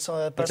personal. It's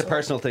a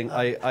personal thing.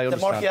 I understand. The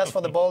more he has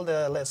for the ball,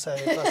 the less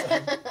it costs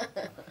him.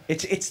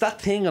 It's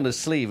that thing on his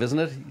sleeve, isn't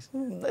it?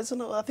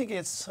 I think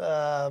it's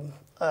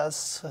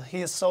as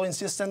he is so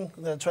insistent,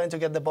 trying to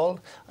get the ball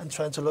and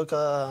trying to look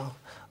to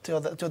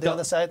the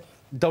other side.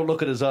 Don't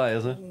look at his eye,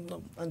 is it?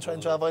 No, and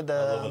trying to avoid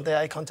the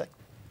eye contact.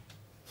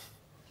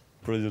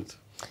 Brilliant.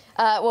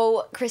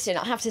 Well, Christian,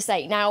 I have to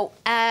say, now,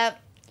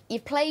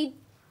 you've played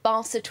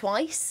Barca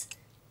twice,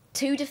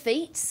 2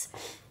 defeats.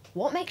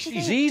 What makes you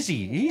think...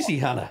 Easy,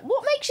 Hannah.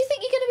 What makes you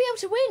think you're going to be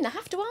able to win? I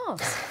have to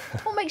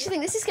ask. What makes you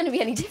think this is going to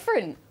be any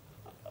different?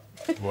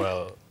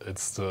 Well,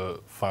 it's the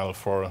Final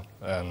Four,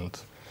 and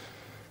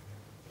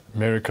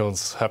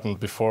miracles happened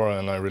before,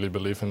 and I really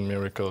believe in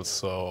miracles,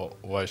 so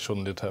why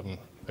shouldn't it happen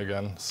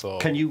again? So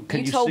Can you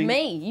You told sing?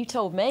 me. You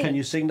told me. Can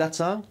you sing that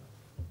song?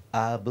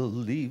 I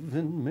believe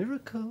in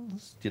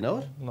miracles. Do you know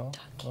it? No.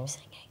 Keep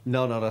singing.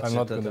 No, that's I'm it.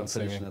 not That's good at finished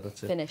singing. now,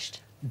 that's it.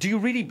 Finished. Do you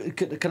really?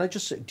 Can I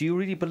just say? Do you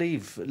really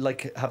believe,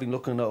 like having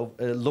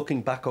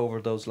looking back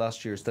over those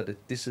last years,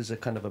 that this is a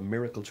kind of a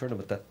miracle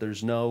tournament? That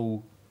there's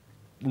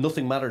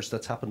nothing matters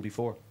that's happened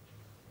before.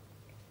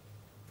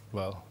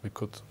 Well, we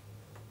could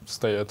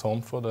stay at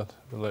home for that,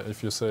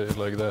 if you say it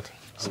like that.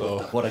 So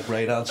What a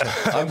great answer.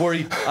 I'm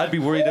worried. I'd be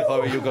worried if I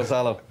were you,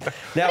 Gonzalo.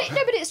 Now,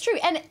 But it's true.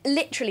 And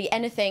literally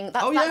anything.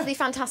 That's the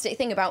fantastic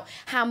thing about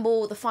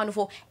handball, the Final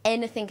Four.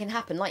 Anything can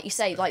happen. Like you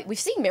say, like we've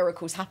seen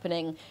miracles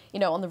happening,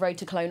 on the road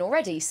to Cologne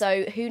already.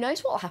 So who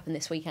knows what will happen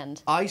this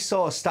weekend? I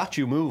saw a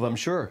statue move, I'm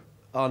sure,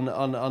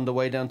 on the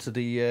way down to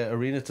the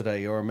arena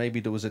today, or maybe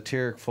there was a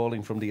tear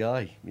falling from the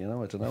eye. I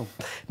don't know.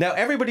 Now,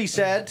 everybody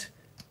said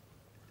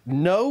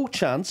no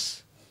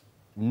chance,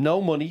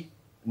 no money,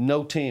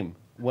 no team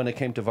when it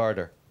came to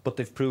Vardar. But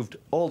they've proved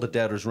all the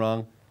doubters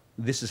wrong.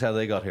 This is how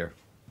they got here.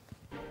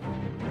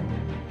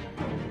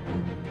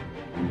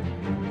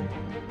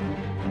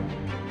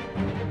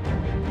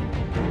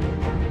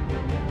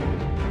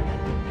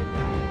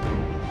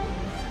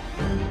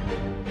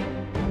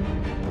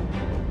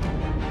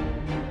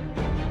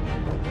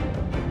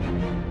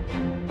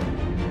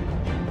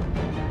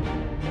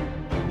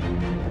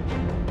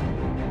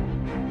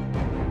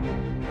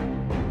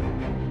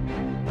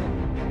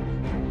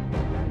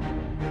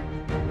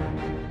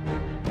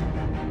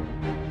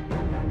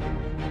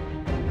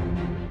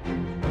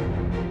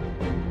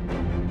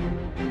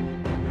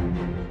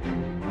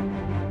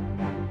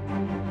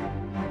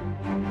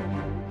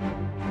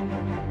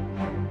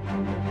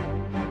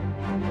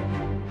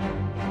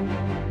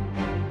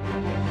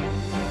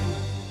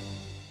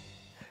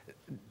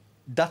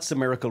 That's the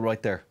miracle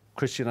right there.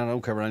 Christian, I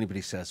don't care what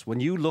anybody says. When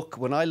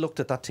I looked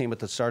at that team at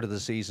the start of the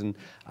season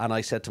and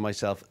I said to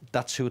myself,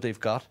 that's who they've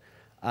got.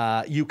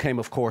 You came,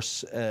 of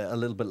course, a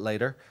little bit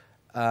later.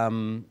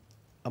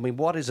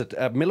 What is it?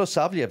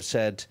 Milosavljev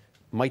said,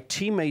 my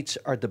teammates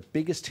are the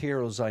biggest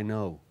heroes I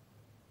know.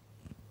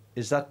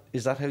 Is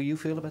that how you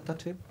feel about that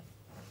team?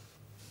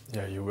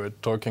 yeah, you were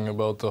talking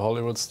about the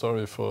Hollywood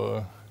story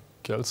for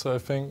Kielce, I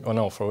think. Oh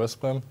no, for West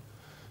Brom.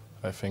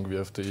 I think we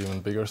have the even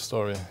bigger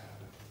story.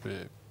 We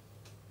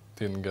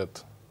didn't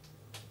get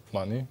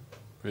money.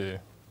 We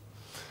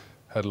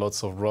had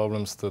lots of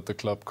problems that the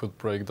club could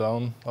break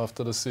down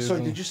after the season.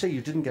 Sorry, did you say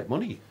you didn't get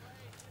money?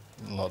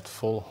 Not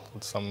full.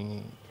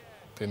 Some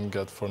didn't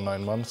get for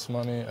 9 months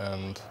money,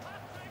 and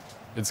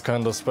it's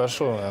kind of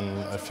special,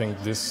 and I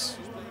think this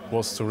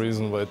was the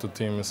reason why the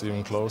team is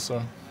even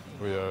closer.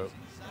 We are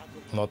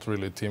not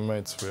really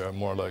teammates, we are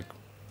more like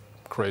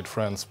great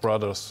friends,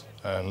 brothers,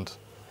 and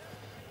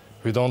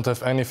we don't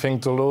have anything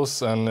to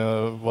lose.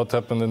 And what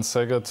happened in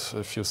Szeged,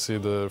 if you see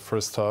the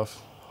first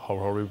half, how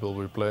horrible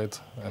we played,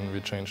 and we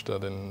changed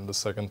that in the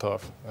second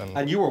half.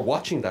 And you were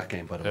watching that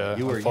game, by the way.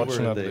 Yeah,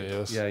 unfortunately,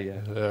 yes.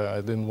 Yeah,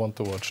 I didn't want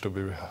to watch, to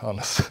be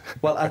honest.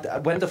 Well,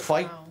 when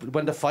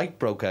the fight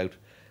broke out,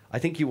 I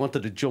think you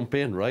wanted to jump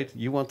in, right?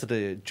 You wanted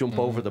to jump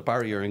over the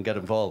barrier and get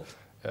involved.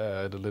 Yeah,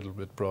 I had a little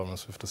bit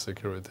problems with the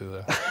security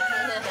there.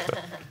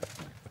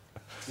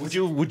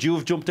 Would you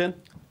have jumped in?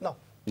 No.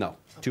 No,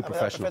 too I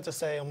professional. prefer to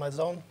stay on my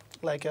zone.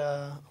 Like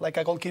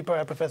a goalkeeper,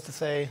 I prefer to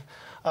stay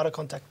out of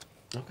contact.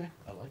 Okay,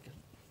 I like it.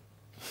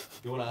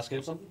 You want to ask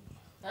him something?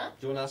 Huh?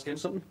 Do you want to ask him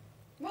something?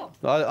 Well,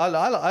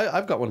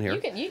 I've got one here.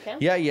 you can.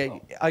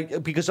 Yeah.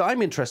 Because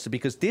I'm interested,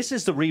 because this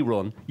is the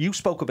rerun. You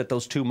spoke about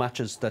those two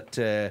matches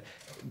that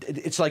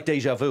it's like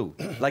deja vu.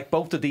 Like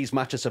both of these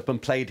matches have been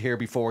played here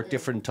before,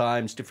 different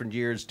times, different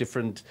years,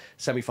 different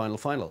semi-final,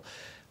 final.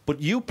 But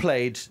you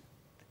played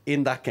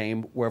in that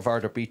game where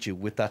Vardar beat you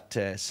with that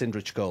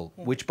Sindrich goal,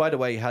 which, by the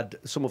way, had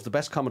some of the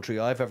best commentary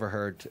I've ever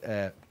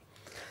heard.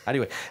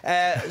 Anyway,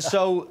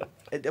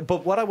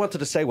 but what I wanted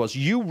to say was,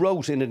 you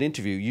wrote in an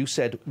interview, you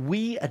said,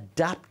 we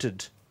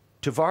adapted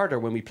to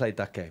Vardar when we played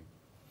that game.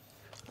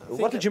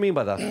 What did you mean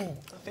by that?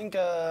 I think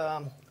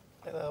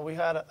we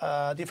had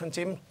a different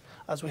team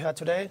as we had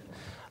today.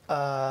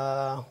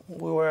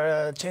 We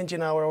were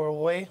changing our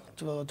way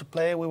to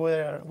play. We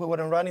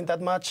weren't running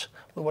that much.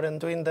 We weren't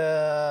doing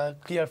the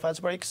clear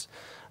fast breaks.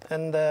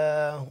 And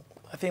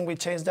I think we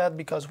changed that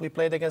because we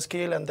played against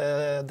Kiel and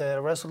the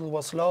result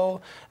was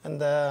low, and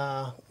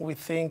we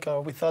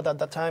thought at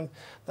that time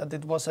that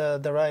it was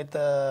the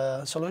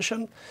right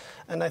solution,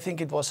 and I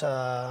think it was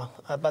a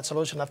bad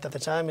solution after the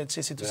time. It's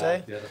easy to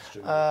say. Yeah, that's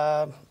true.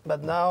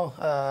 But now...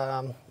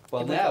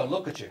 well, now,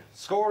 look at you.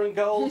 Scoring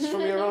goals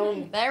from your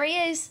own... There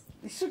he is.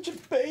 He's such a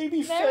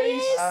baby There he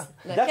face. is.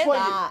 Look at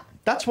that.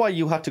 That's why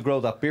you had to grow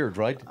that beard,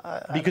 right?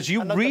 Because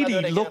you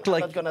really looked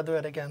like... I'm not going to do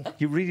it again.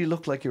 You really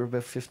look like you're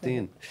about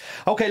 15.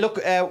 Okay, look,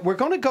 we're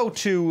going to go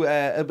to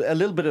a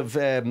little bit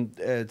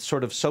of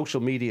sort of social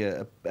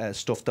media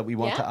stuff that we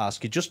want to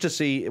ask you, just to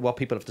see what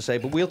people have to say.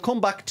 But we'll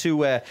come back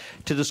to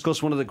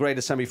discuss one of the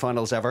greatest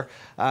semi-finals ever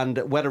and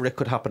whether it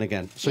could happen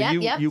again. So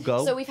you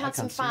go. So we've had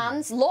some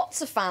fans,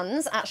 lots of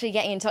fans actually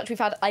getting in touch. We've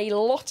had a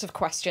lot of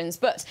questions,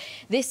 but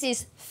this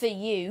is for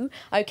you.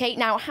 Okay,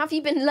 now, have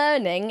you been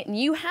learning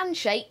new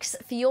handshakes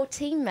for your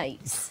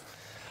teammates?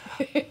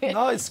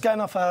 No, it's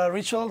kind of a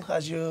ritual,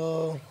 as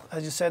you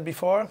said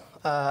before.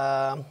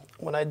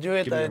 When I do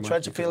it, I try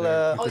to feel.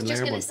 I was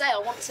just going to say, I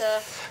want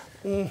to.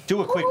 Do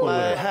a quick one.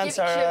 My hands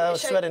are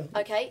sweating.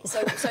 Okay,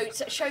 so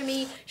show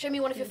me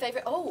one of your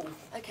favourite. Oh,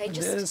 okay,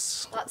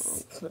 This,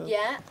 that's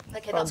yeah.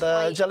 Okay, or that's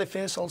the great.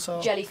 jellyfish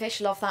also.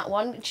 Jellyfish, love that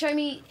one. Show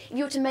me. If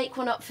you were to make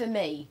one up for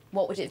me,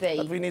 what would it be?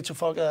 But we need to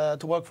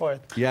work for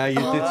it. Yeah, you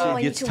need to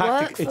work it's for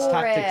tactics,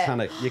 it.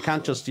 Hannah. You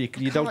can't just you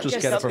don't just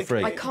get it for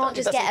free. I can't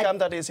just it doesn't get come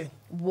that easy.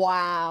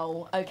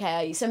 Wow.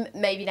 Okay, so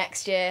maybe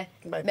next year.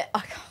 Maybe.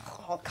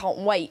 I can't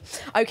wait.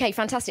 Okay,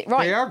 fantastic.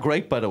 Right. They are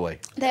great, by the way.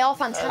 They are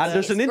fantastic. And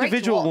there's an It's great to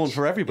individual one watch.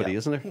 for everybody,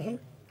 isn't there?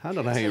 I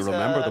don't know how you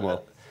remember them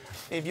all.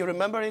 If you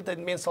remember it, it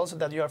means also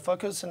that you are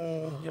focused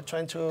and you're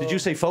trying to. Did you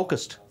say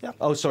focused? Yeah.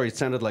 Oh, sorry, it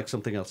sounded like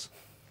something else.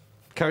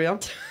 Carry on.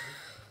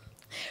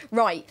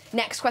 Right,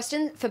 next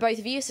question for both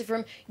of you. So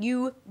from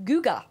you,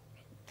 Guga.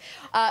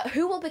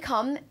 Who will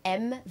become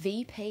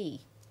MVP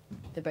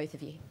for both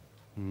of you?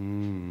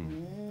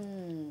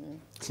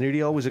 It's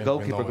nearly always a We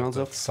goalkeeper, know it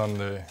Gonzo. at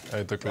Sunday,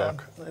 8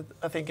 o'clock.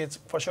 I think it's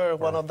for sure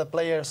one of the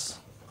players,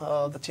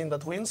 the team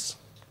that wins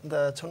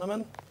the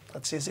tournament.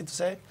 That's easy to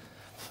say.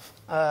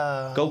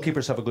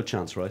 Goalkeepers have a good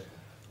chance, right?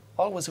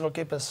 Always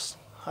goalkeepers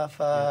have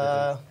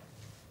are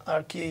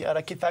a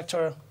key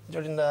factor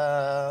during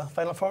the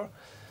Final Four.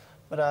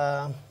 But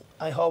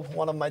I hope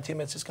one of my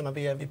teammates is going to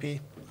be MVP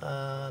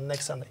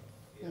next Sunday.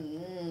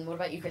 What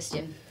about you,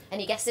 Christian?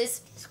 Any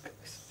guesses?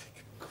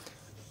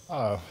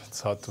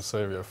 It's hard to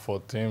say. We have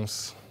 4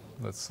 teams,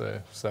 let's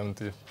say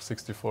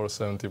 64,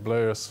 70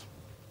 players.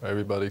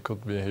 Everybody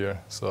could be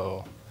here.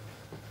 So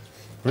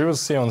we will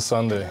see on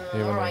Sunday.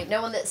 All right,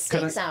 no one that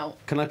sticks out.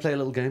 Can I play a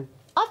little game?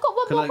 I've got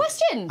one more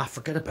question. I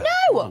forget about it.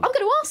 No, Come I'm on.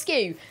 going to ask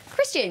you.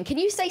 Christian, can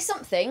you say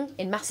something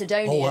in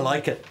Macedonian? Oh, I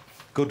like it.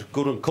 Good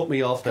one. Cut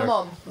me off there. Come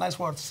on. Nice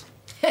words.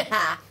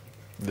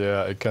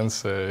 Yeah, I can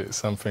say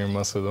something in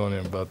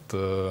Macedonian, but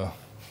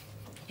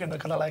You're not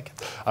going to like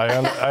it.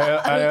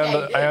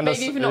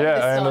 Maybe even not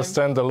this I time.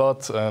 understand a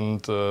lot,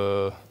 and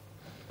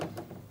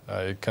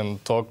I can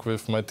talk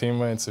with my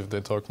teammates. If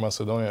they talk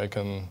Macedonian, I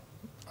can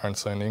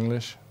answer in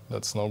English.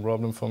 That's no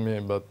problem for me.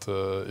 But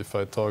if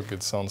I talk,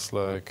 it sounds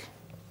like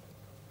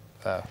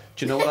Do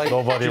you know what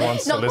nobody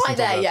wants to Not listen quite to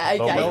there that.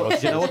 yet, okay. Nobody No,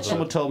 wants do you know to what listen to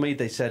someone that. told me?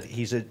 They said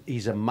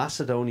he's a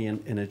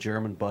Macedonian in a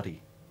German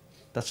body.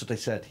 That's what they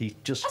said. He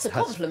just That's a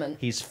compliment.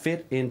 He's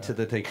fit into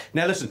the thing.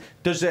 Now listen,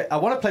 I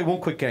want to play one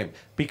quick game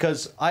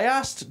because I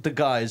asked the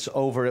guys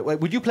over at.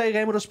 Would you play a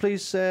game with us,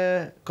 please,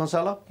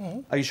 Gonzalo?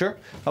 Are you sure?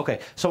 Okay.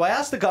 So I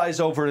asked the guys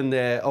over in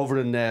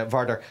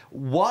Vardar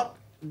what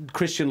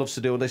Christian loves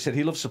to do, and they said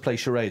he loves to play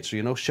charades.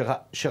 So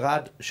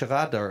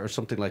charade or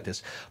something like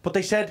this. But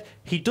they said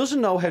he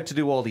doesn't know how to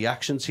do all the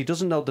actions. He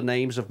doesn't know the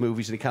names of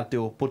movies, and he can't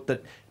do it. But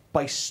that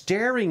by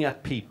staring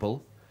at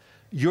people,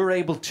 you're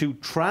able to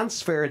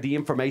transfer the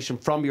information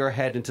from your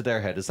head into their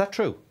head. Is that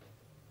true?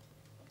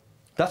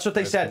 That's what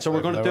they said. So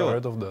we're going to do I've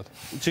it. never heard of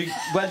that. So,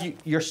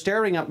 you're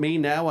staring at me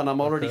now, and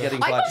I'm already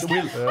getting I black. was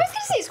going to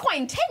say it's quite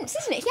intense,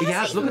 isn't it?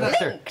 Yes, look at that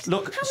there.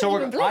 Look, How so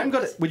have you even I'm going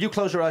to. blinked? Will you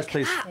close your eyes,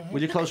 please?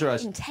 Will you close your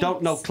eyes?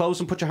 Intense. No,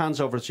 close and put your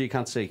hands over it so you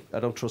can't see. I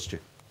don't trust you.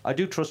 I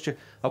do trust you.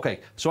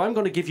 Okay, so I'm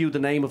going to give you the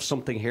name of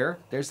something here.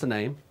 There's the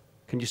name.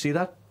 Can you see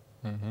that?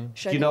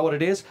 Do you know what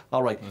it is?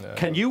 All right. Yeah.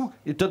 Can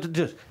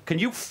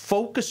you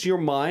focus your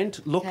mind,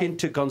 look Okay.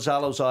 into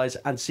Gonzalo's eyes,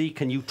 and see?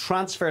 Can you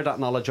transfer that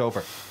knowledge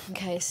over?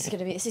 Okay,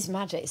 this is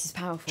magic. This is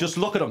powerful. Just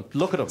look at him.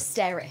 Look at him.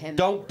 stare at him.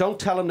 Don't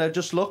tell him now.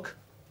 Just look.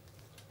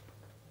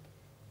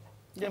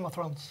 Game of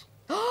Thrones.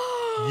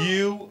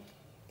 You.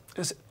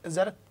 Is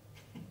that it?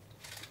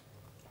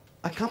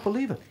 I can't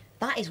believe it.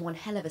 That is one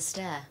hell of a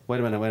stare. Wait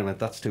a minute.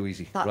 That's too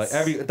easy. That's-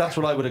 Right. That's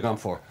what I would have gone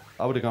for.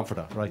 I would have gone for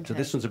that. Right. So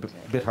Okay. this one's a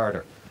bit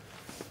harder.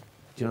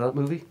 Do you know that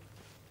movie?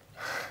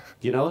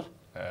 You know it?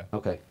 Yeah.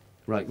 Okay.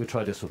 Right. We'll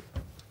try this one.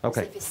 So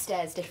Okay. if his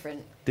stare's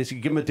different. This. You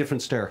give him a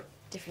different stare.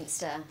 Different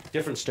stare.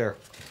 Different stare.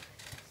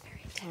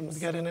 Very I'm not intense.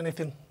 getting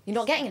anything. You're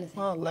not getting anything.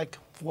 Well, like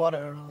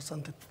water or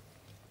something.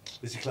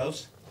 Is he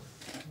close?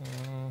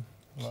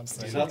 Not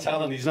He's not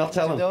telling. He's not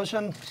The telling.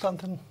 ocean,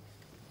 something.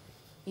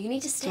 You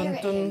need to stare Dun,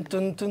 at dun, him.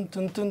 dun,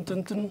 dun, dun,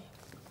 dun, dun.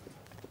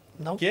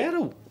 No. Get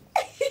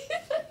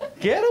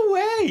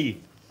away!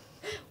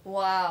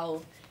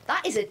 Wow.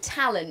 That is a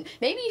talent.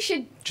 Maybe you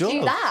should Just.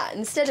 do that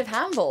instead of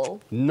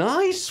handball.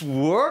 Nice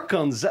work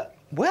on that.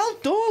 Well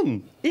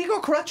done.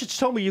 Igor Karacic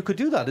told me you could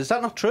do that. Is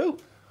that not true?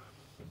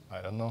 I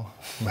don't know.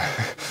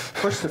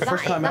 First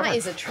time That ever.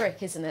 is a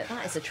trick, isn't it?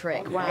 That is a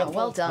trick. Wow,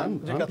 well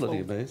done. I'm bloody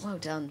amazed. Well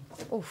done.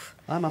 Oof.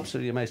 I'm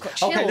absolutely amazed.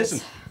 Got Okay, chills.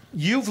 listen.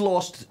 You've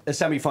lost a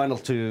semi-final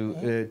to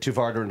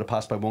Vardar in the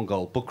past by 1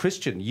 goal. But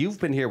Christian, you've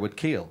been here with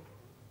Kiel.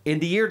 In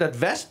the year that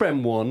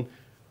Veszprem won,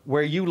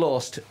 where you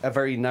lost a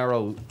very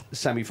narrow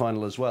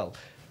semi-final as well.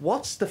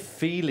 What's the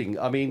feeling?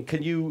 I mean,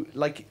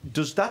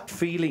 does that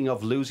feeling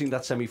of losing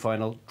that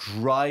semi-final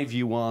drive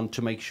you on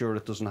to make sure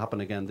it doesn't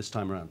happen again this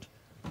time around?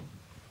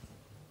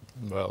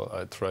 Well,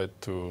 I tried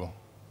to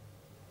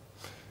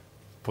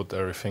put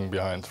everything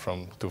behind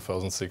from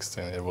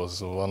 2016. It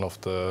was one of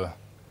the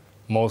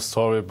most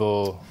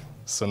horrible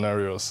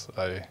scenarios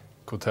I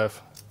could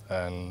have,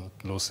 and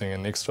losing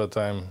in extra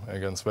time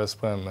against West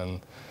Brom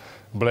and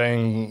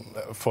playing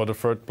for the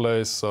third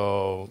place.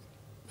 So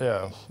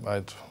yeah,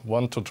 I'd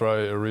want to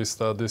try a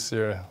restart this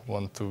year,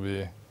 want to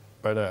be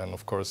better, and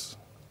of course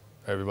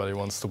everybody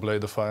wants to play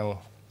the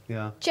final.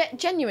 Yeah.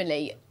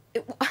 Genuinely,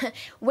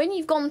 when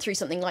you've gone through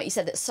something like you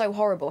said that's so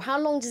horrible, how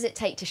long does it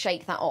take to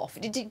shake that off?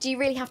 Do you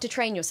really have to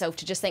train yourself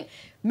to just think,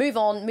 move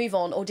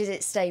on, or did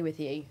it stay with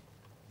you?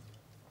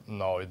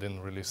 No, it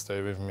didn't really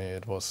stay with me.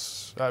 It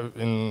was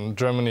in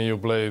Germany. You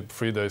play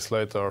 3 days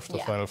later after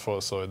Final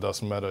Four, so it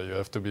doesn't matter. You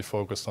have to be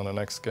focused on the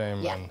next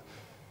game. Yeah. And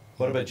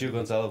what about you,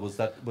 Gonzalo? Was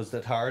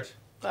that hard?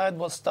 It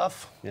was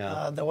tough.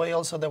 Yeah. The way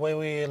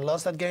we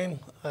lost that game,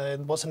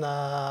 it wasn't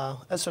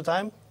extra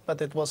time,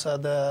 but it was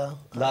the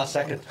last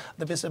second.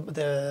 The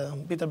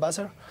bitter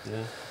buzzer.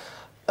 Yeah.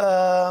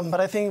 But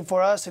I think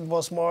for us it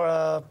was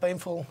more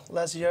painful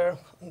last year,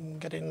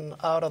 getting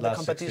out of the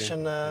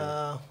competition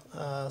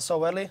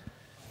so early.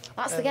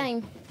 That's the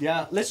game.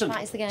 Yeah, listen,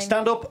 that is the game.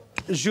 Stand up.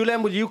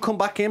 Julien, will you come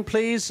back in,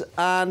 please?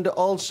 And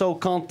also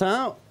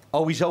Quentin.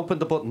 Oh, he's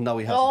opened the button. No,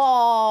 he hasn't.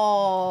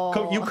 Oh.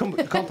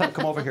 Quentin,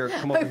 come over here.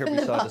 Come over here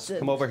beside us.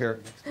 Come over here.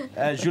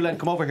 Julien,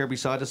 come over here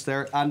beside us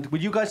there. And will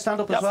you guys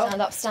stand up as well?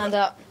 Stand up, stand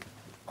up.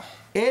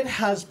 It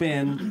has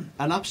been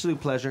an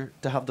absolute pleasure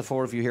to have the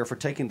four of you here, for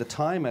taking the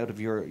time out of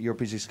your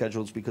busy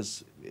schedules,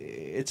 because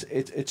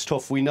it's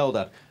tough. We know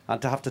that,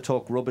 and to have to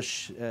talk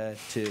rubbish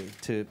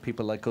to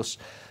people like us.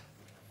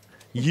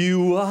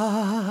 You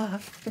are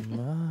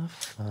my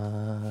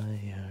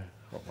fire.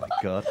 Oh my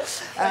God!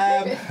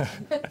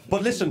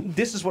 But listen,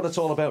 this is what it's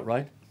all about,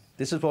 right?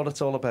 This is what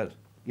it's all about.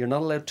 You're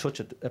not allowed to touch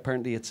it.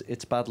 Apparently,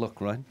 it's bad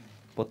luck, right?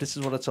 But this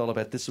is what it's all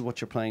about. This is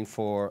what you're playing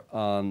for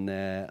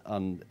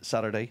on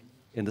Saturday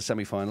in the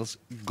semi-finals.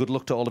 Good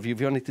luck to all of you. Have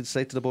you anything to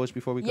say to the boys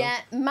before we go? Yeah,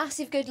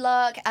 massive good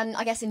luck, and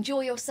I guess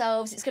enjoy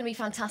yourselves. It's going to be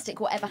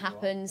fantastic whatever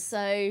happens.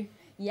 So,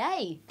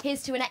 yay.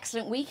 Here's to an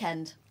excellent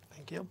weekend.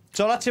 Thank you.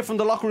 So that's it from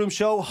the Locker Room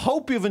Show.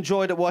 Hope you've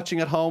enjoyed it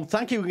watching at home.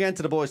 Thank you again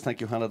to the boys. Thank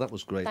you, Hannah. That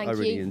was great. I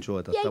really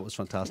enjoyed that. Yay. That was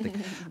fantastic.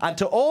 And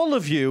to all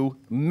of you,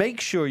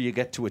 make sure you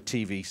get to a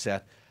TV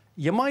set.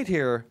 You might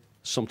hear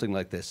something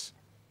like this.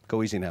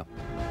 Go easy now.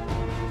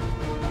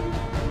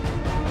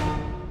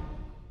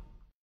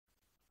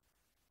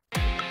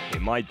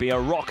 It might be a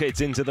rocket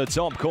into the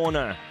top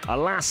corner, a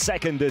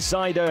last-second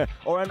decider,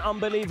 or an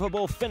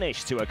unbelievable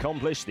finish to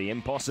accomplish the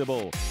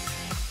impossible.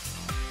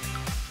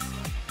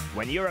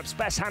 When Europe's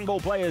best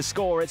handball players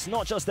score, it's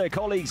not just their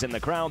colleagues in the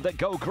crowd that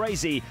go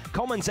crazy.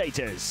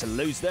 Commentators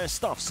lose their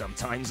stuff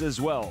sometimes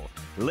as well.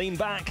 Lean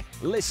back,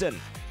 listen,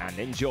 and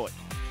enjoy.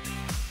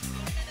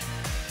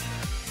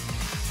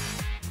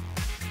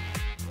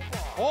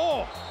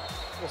 Oh!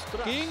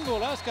 Quin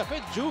golaç que ha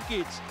fet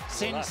Jukic,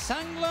 sense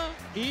angle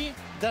I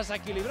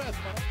desequilibrat.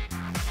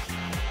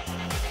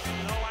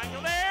 No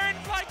angle there, and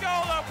flight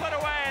goal though put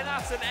away, and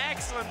that's an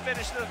excellent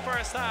finish to the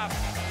first half.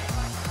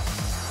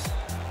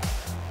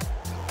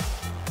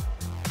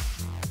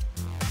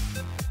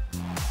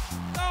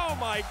 Oh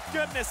my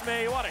goodness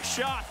me, what a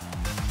shot!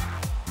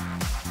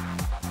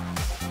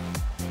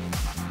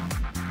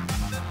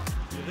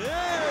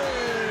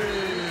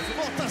 Hey,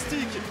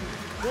 fantastique!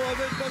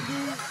 Mohamed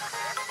Bandou.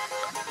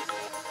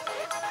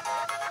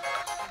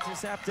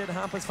 Intercepted,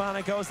 Hampus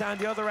Fana goes down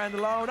the other end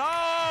alone.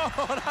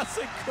 Oh, that's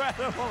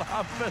incredible,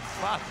 Hampus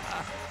Fana.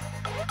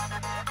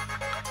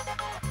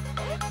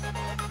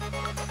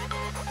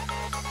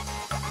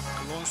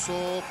 Alonso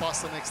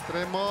passa în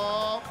extremă.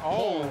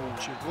 Oh,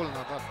 ce gol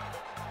n-a dat.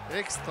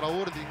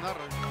 Extraordinar.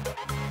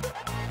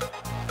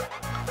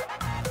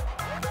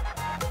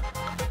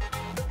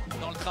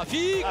 Dans le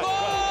trafic,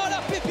 oh,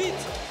 la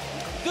pépite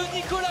de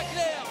Nicolas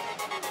Clerc.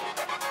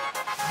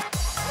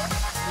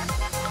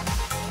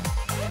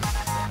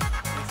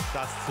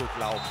 Das zu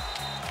glauben.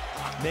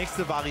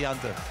 Nächste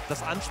Variante.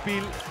 Das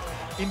Anspiel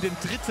in den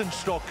dritten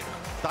Stock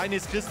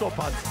deines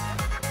Christopans.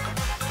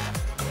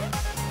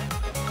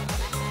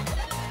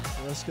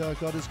 Oscar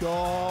got his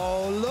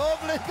goal.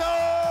 Lovely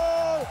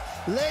goal!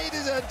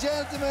 Ladies and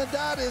gentlemen,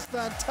 that is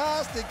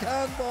fantastic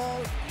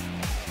handball.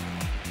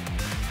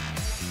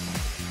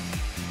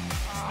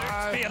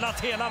 Spelat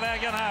hela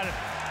vägen här.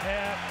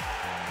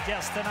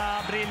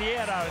 Gästerna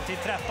briljerar till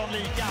 13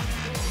 lika.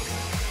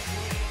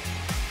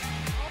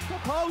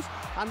 Post,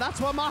 and that's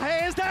what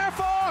Mahe is there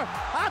for.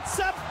 That's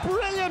a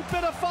brilliant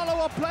bit of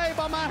follow-up play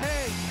by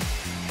Mahe.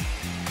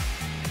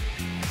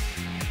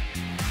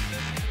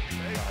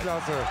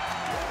 Klasse.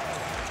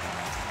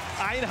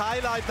 Ein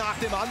Highlight nach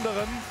dem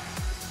anderen.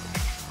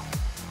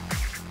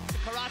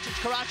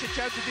 Karacic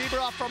out to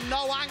Dimitrov from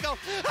no angle.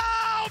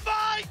 Oh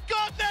my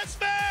goodness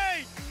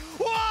me!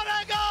 What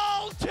a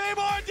goal,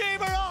 Timur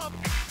Dimitrov!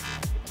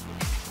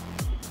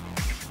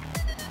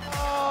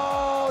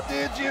 Oh,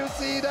 did you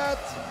see that?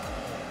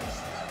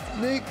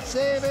 Nick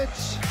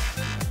Savic.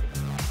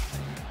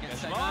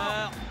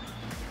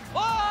 Oh,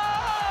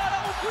 la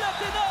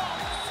reculade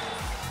énorme.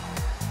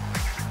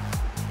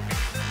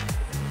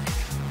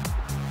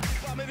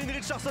 Par Mevin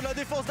Richardson, la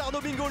défense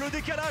d'Arnaud Bingo, le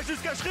décalage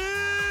jusqu'à Schrill.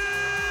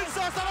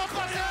 Ça va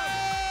passer.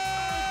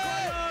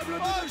 le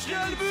but de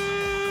quel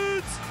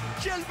but!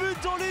 Quel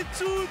but dans les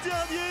tout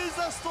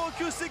derniers instants!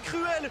 Que c'est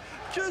cruel,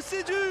 que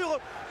c'est dur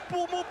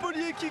pour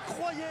Montpellier qui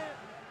croyait.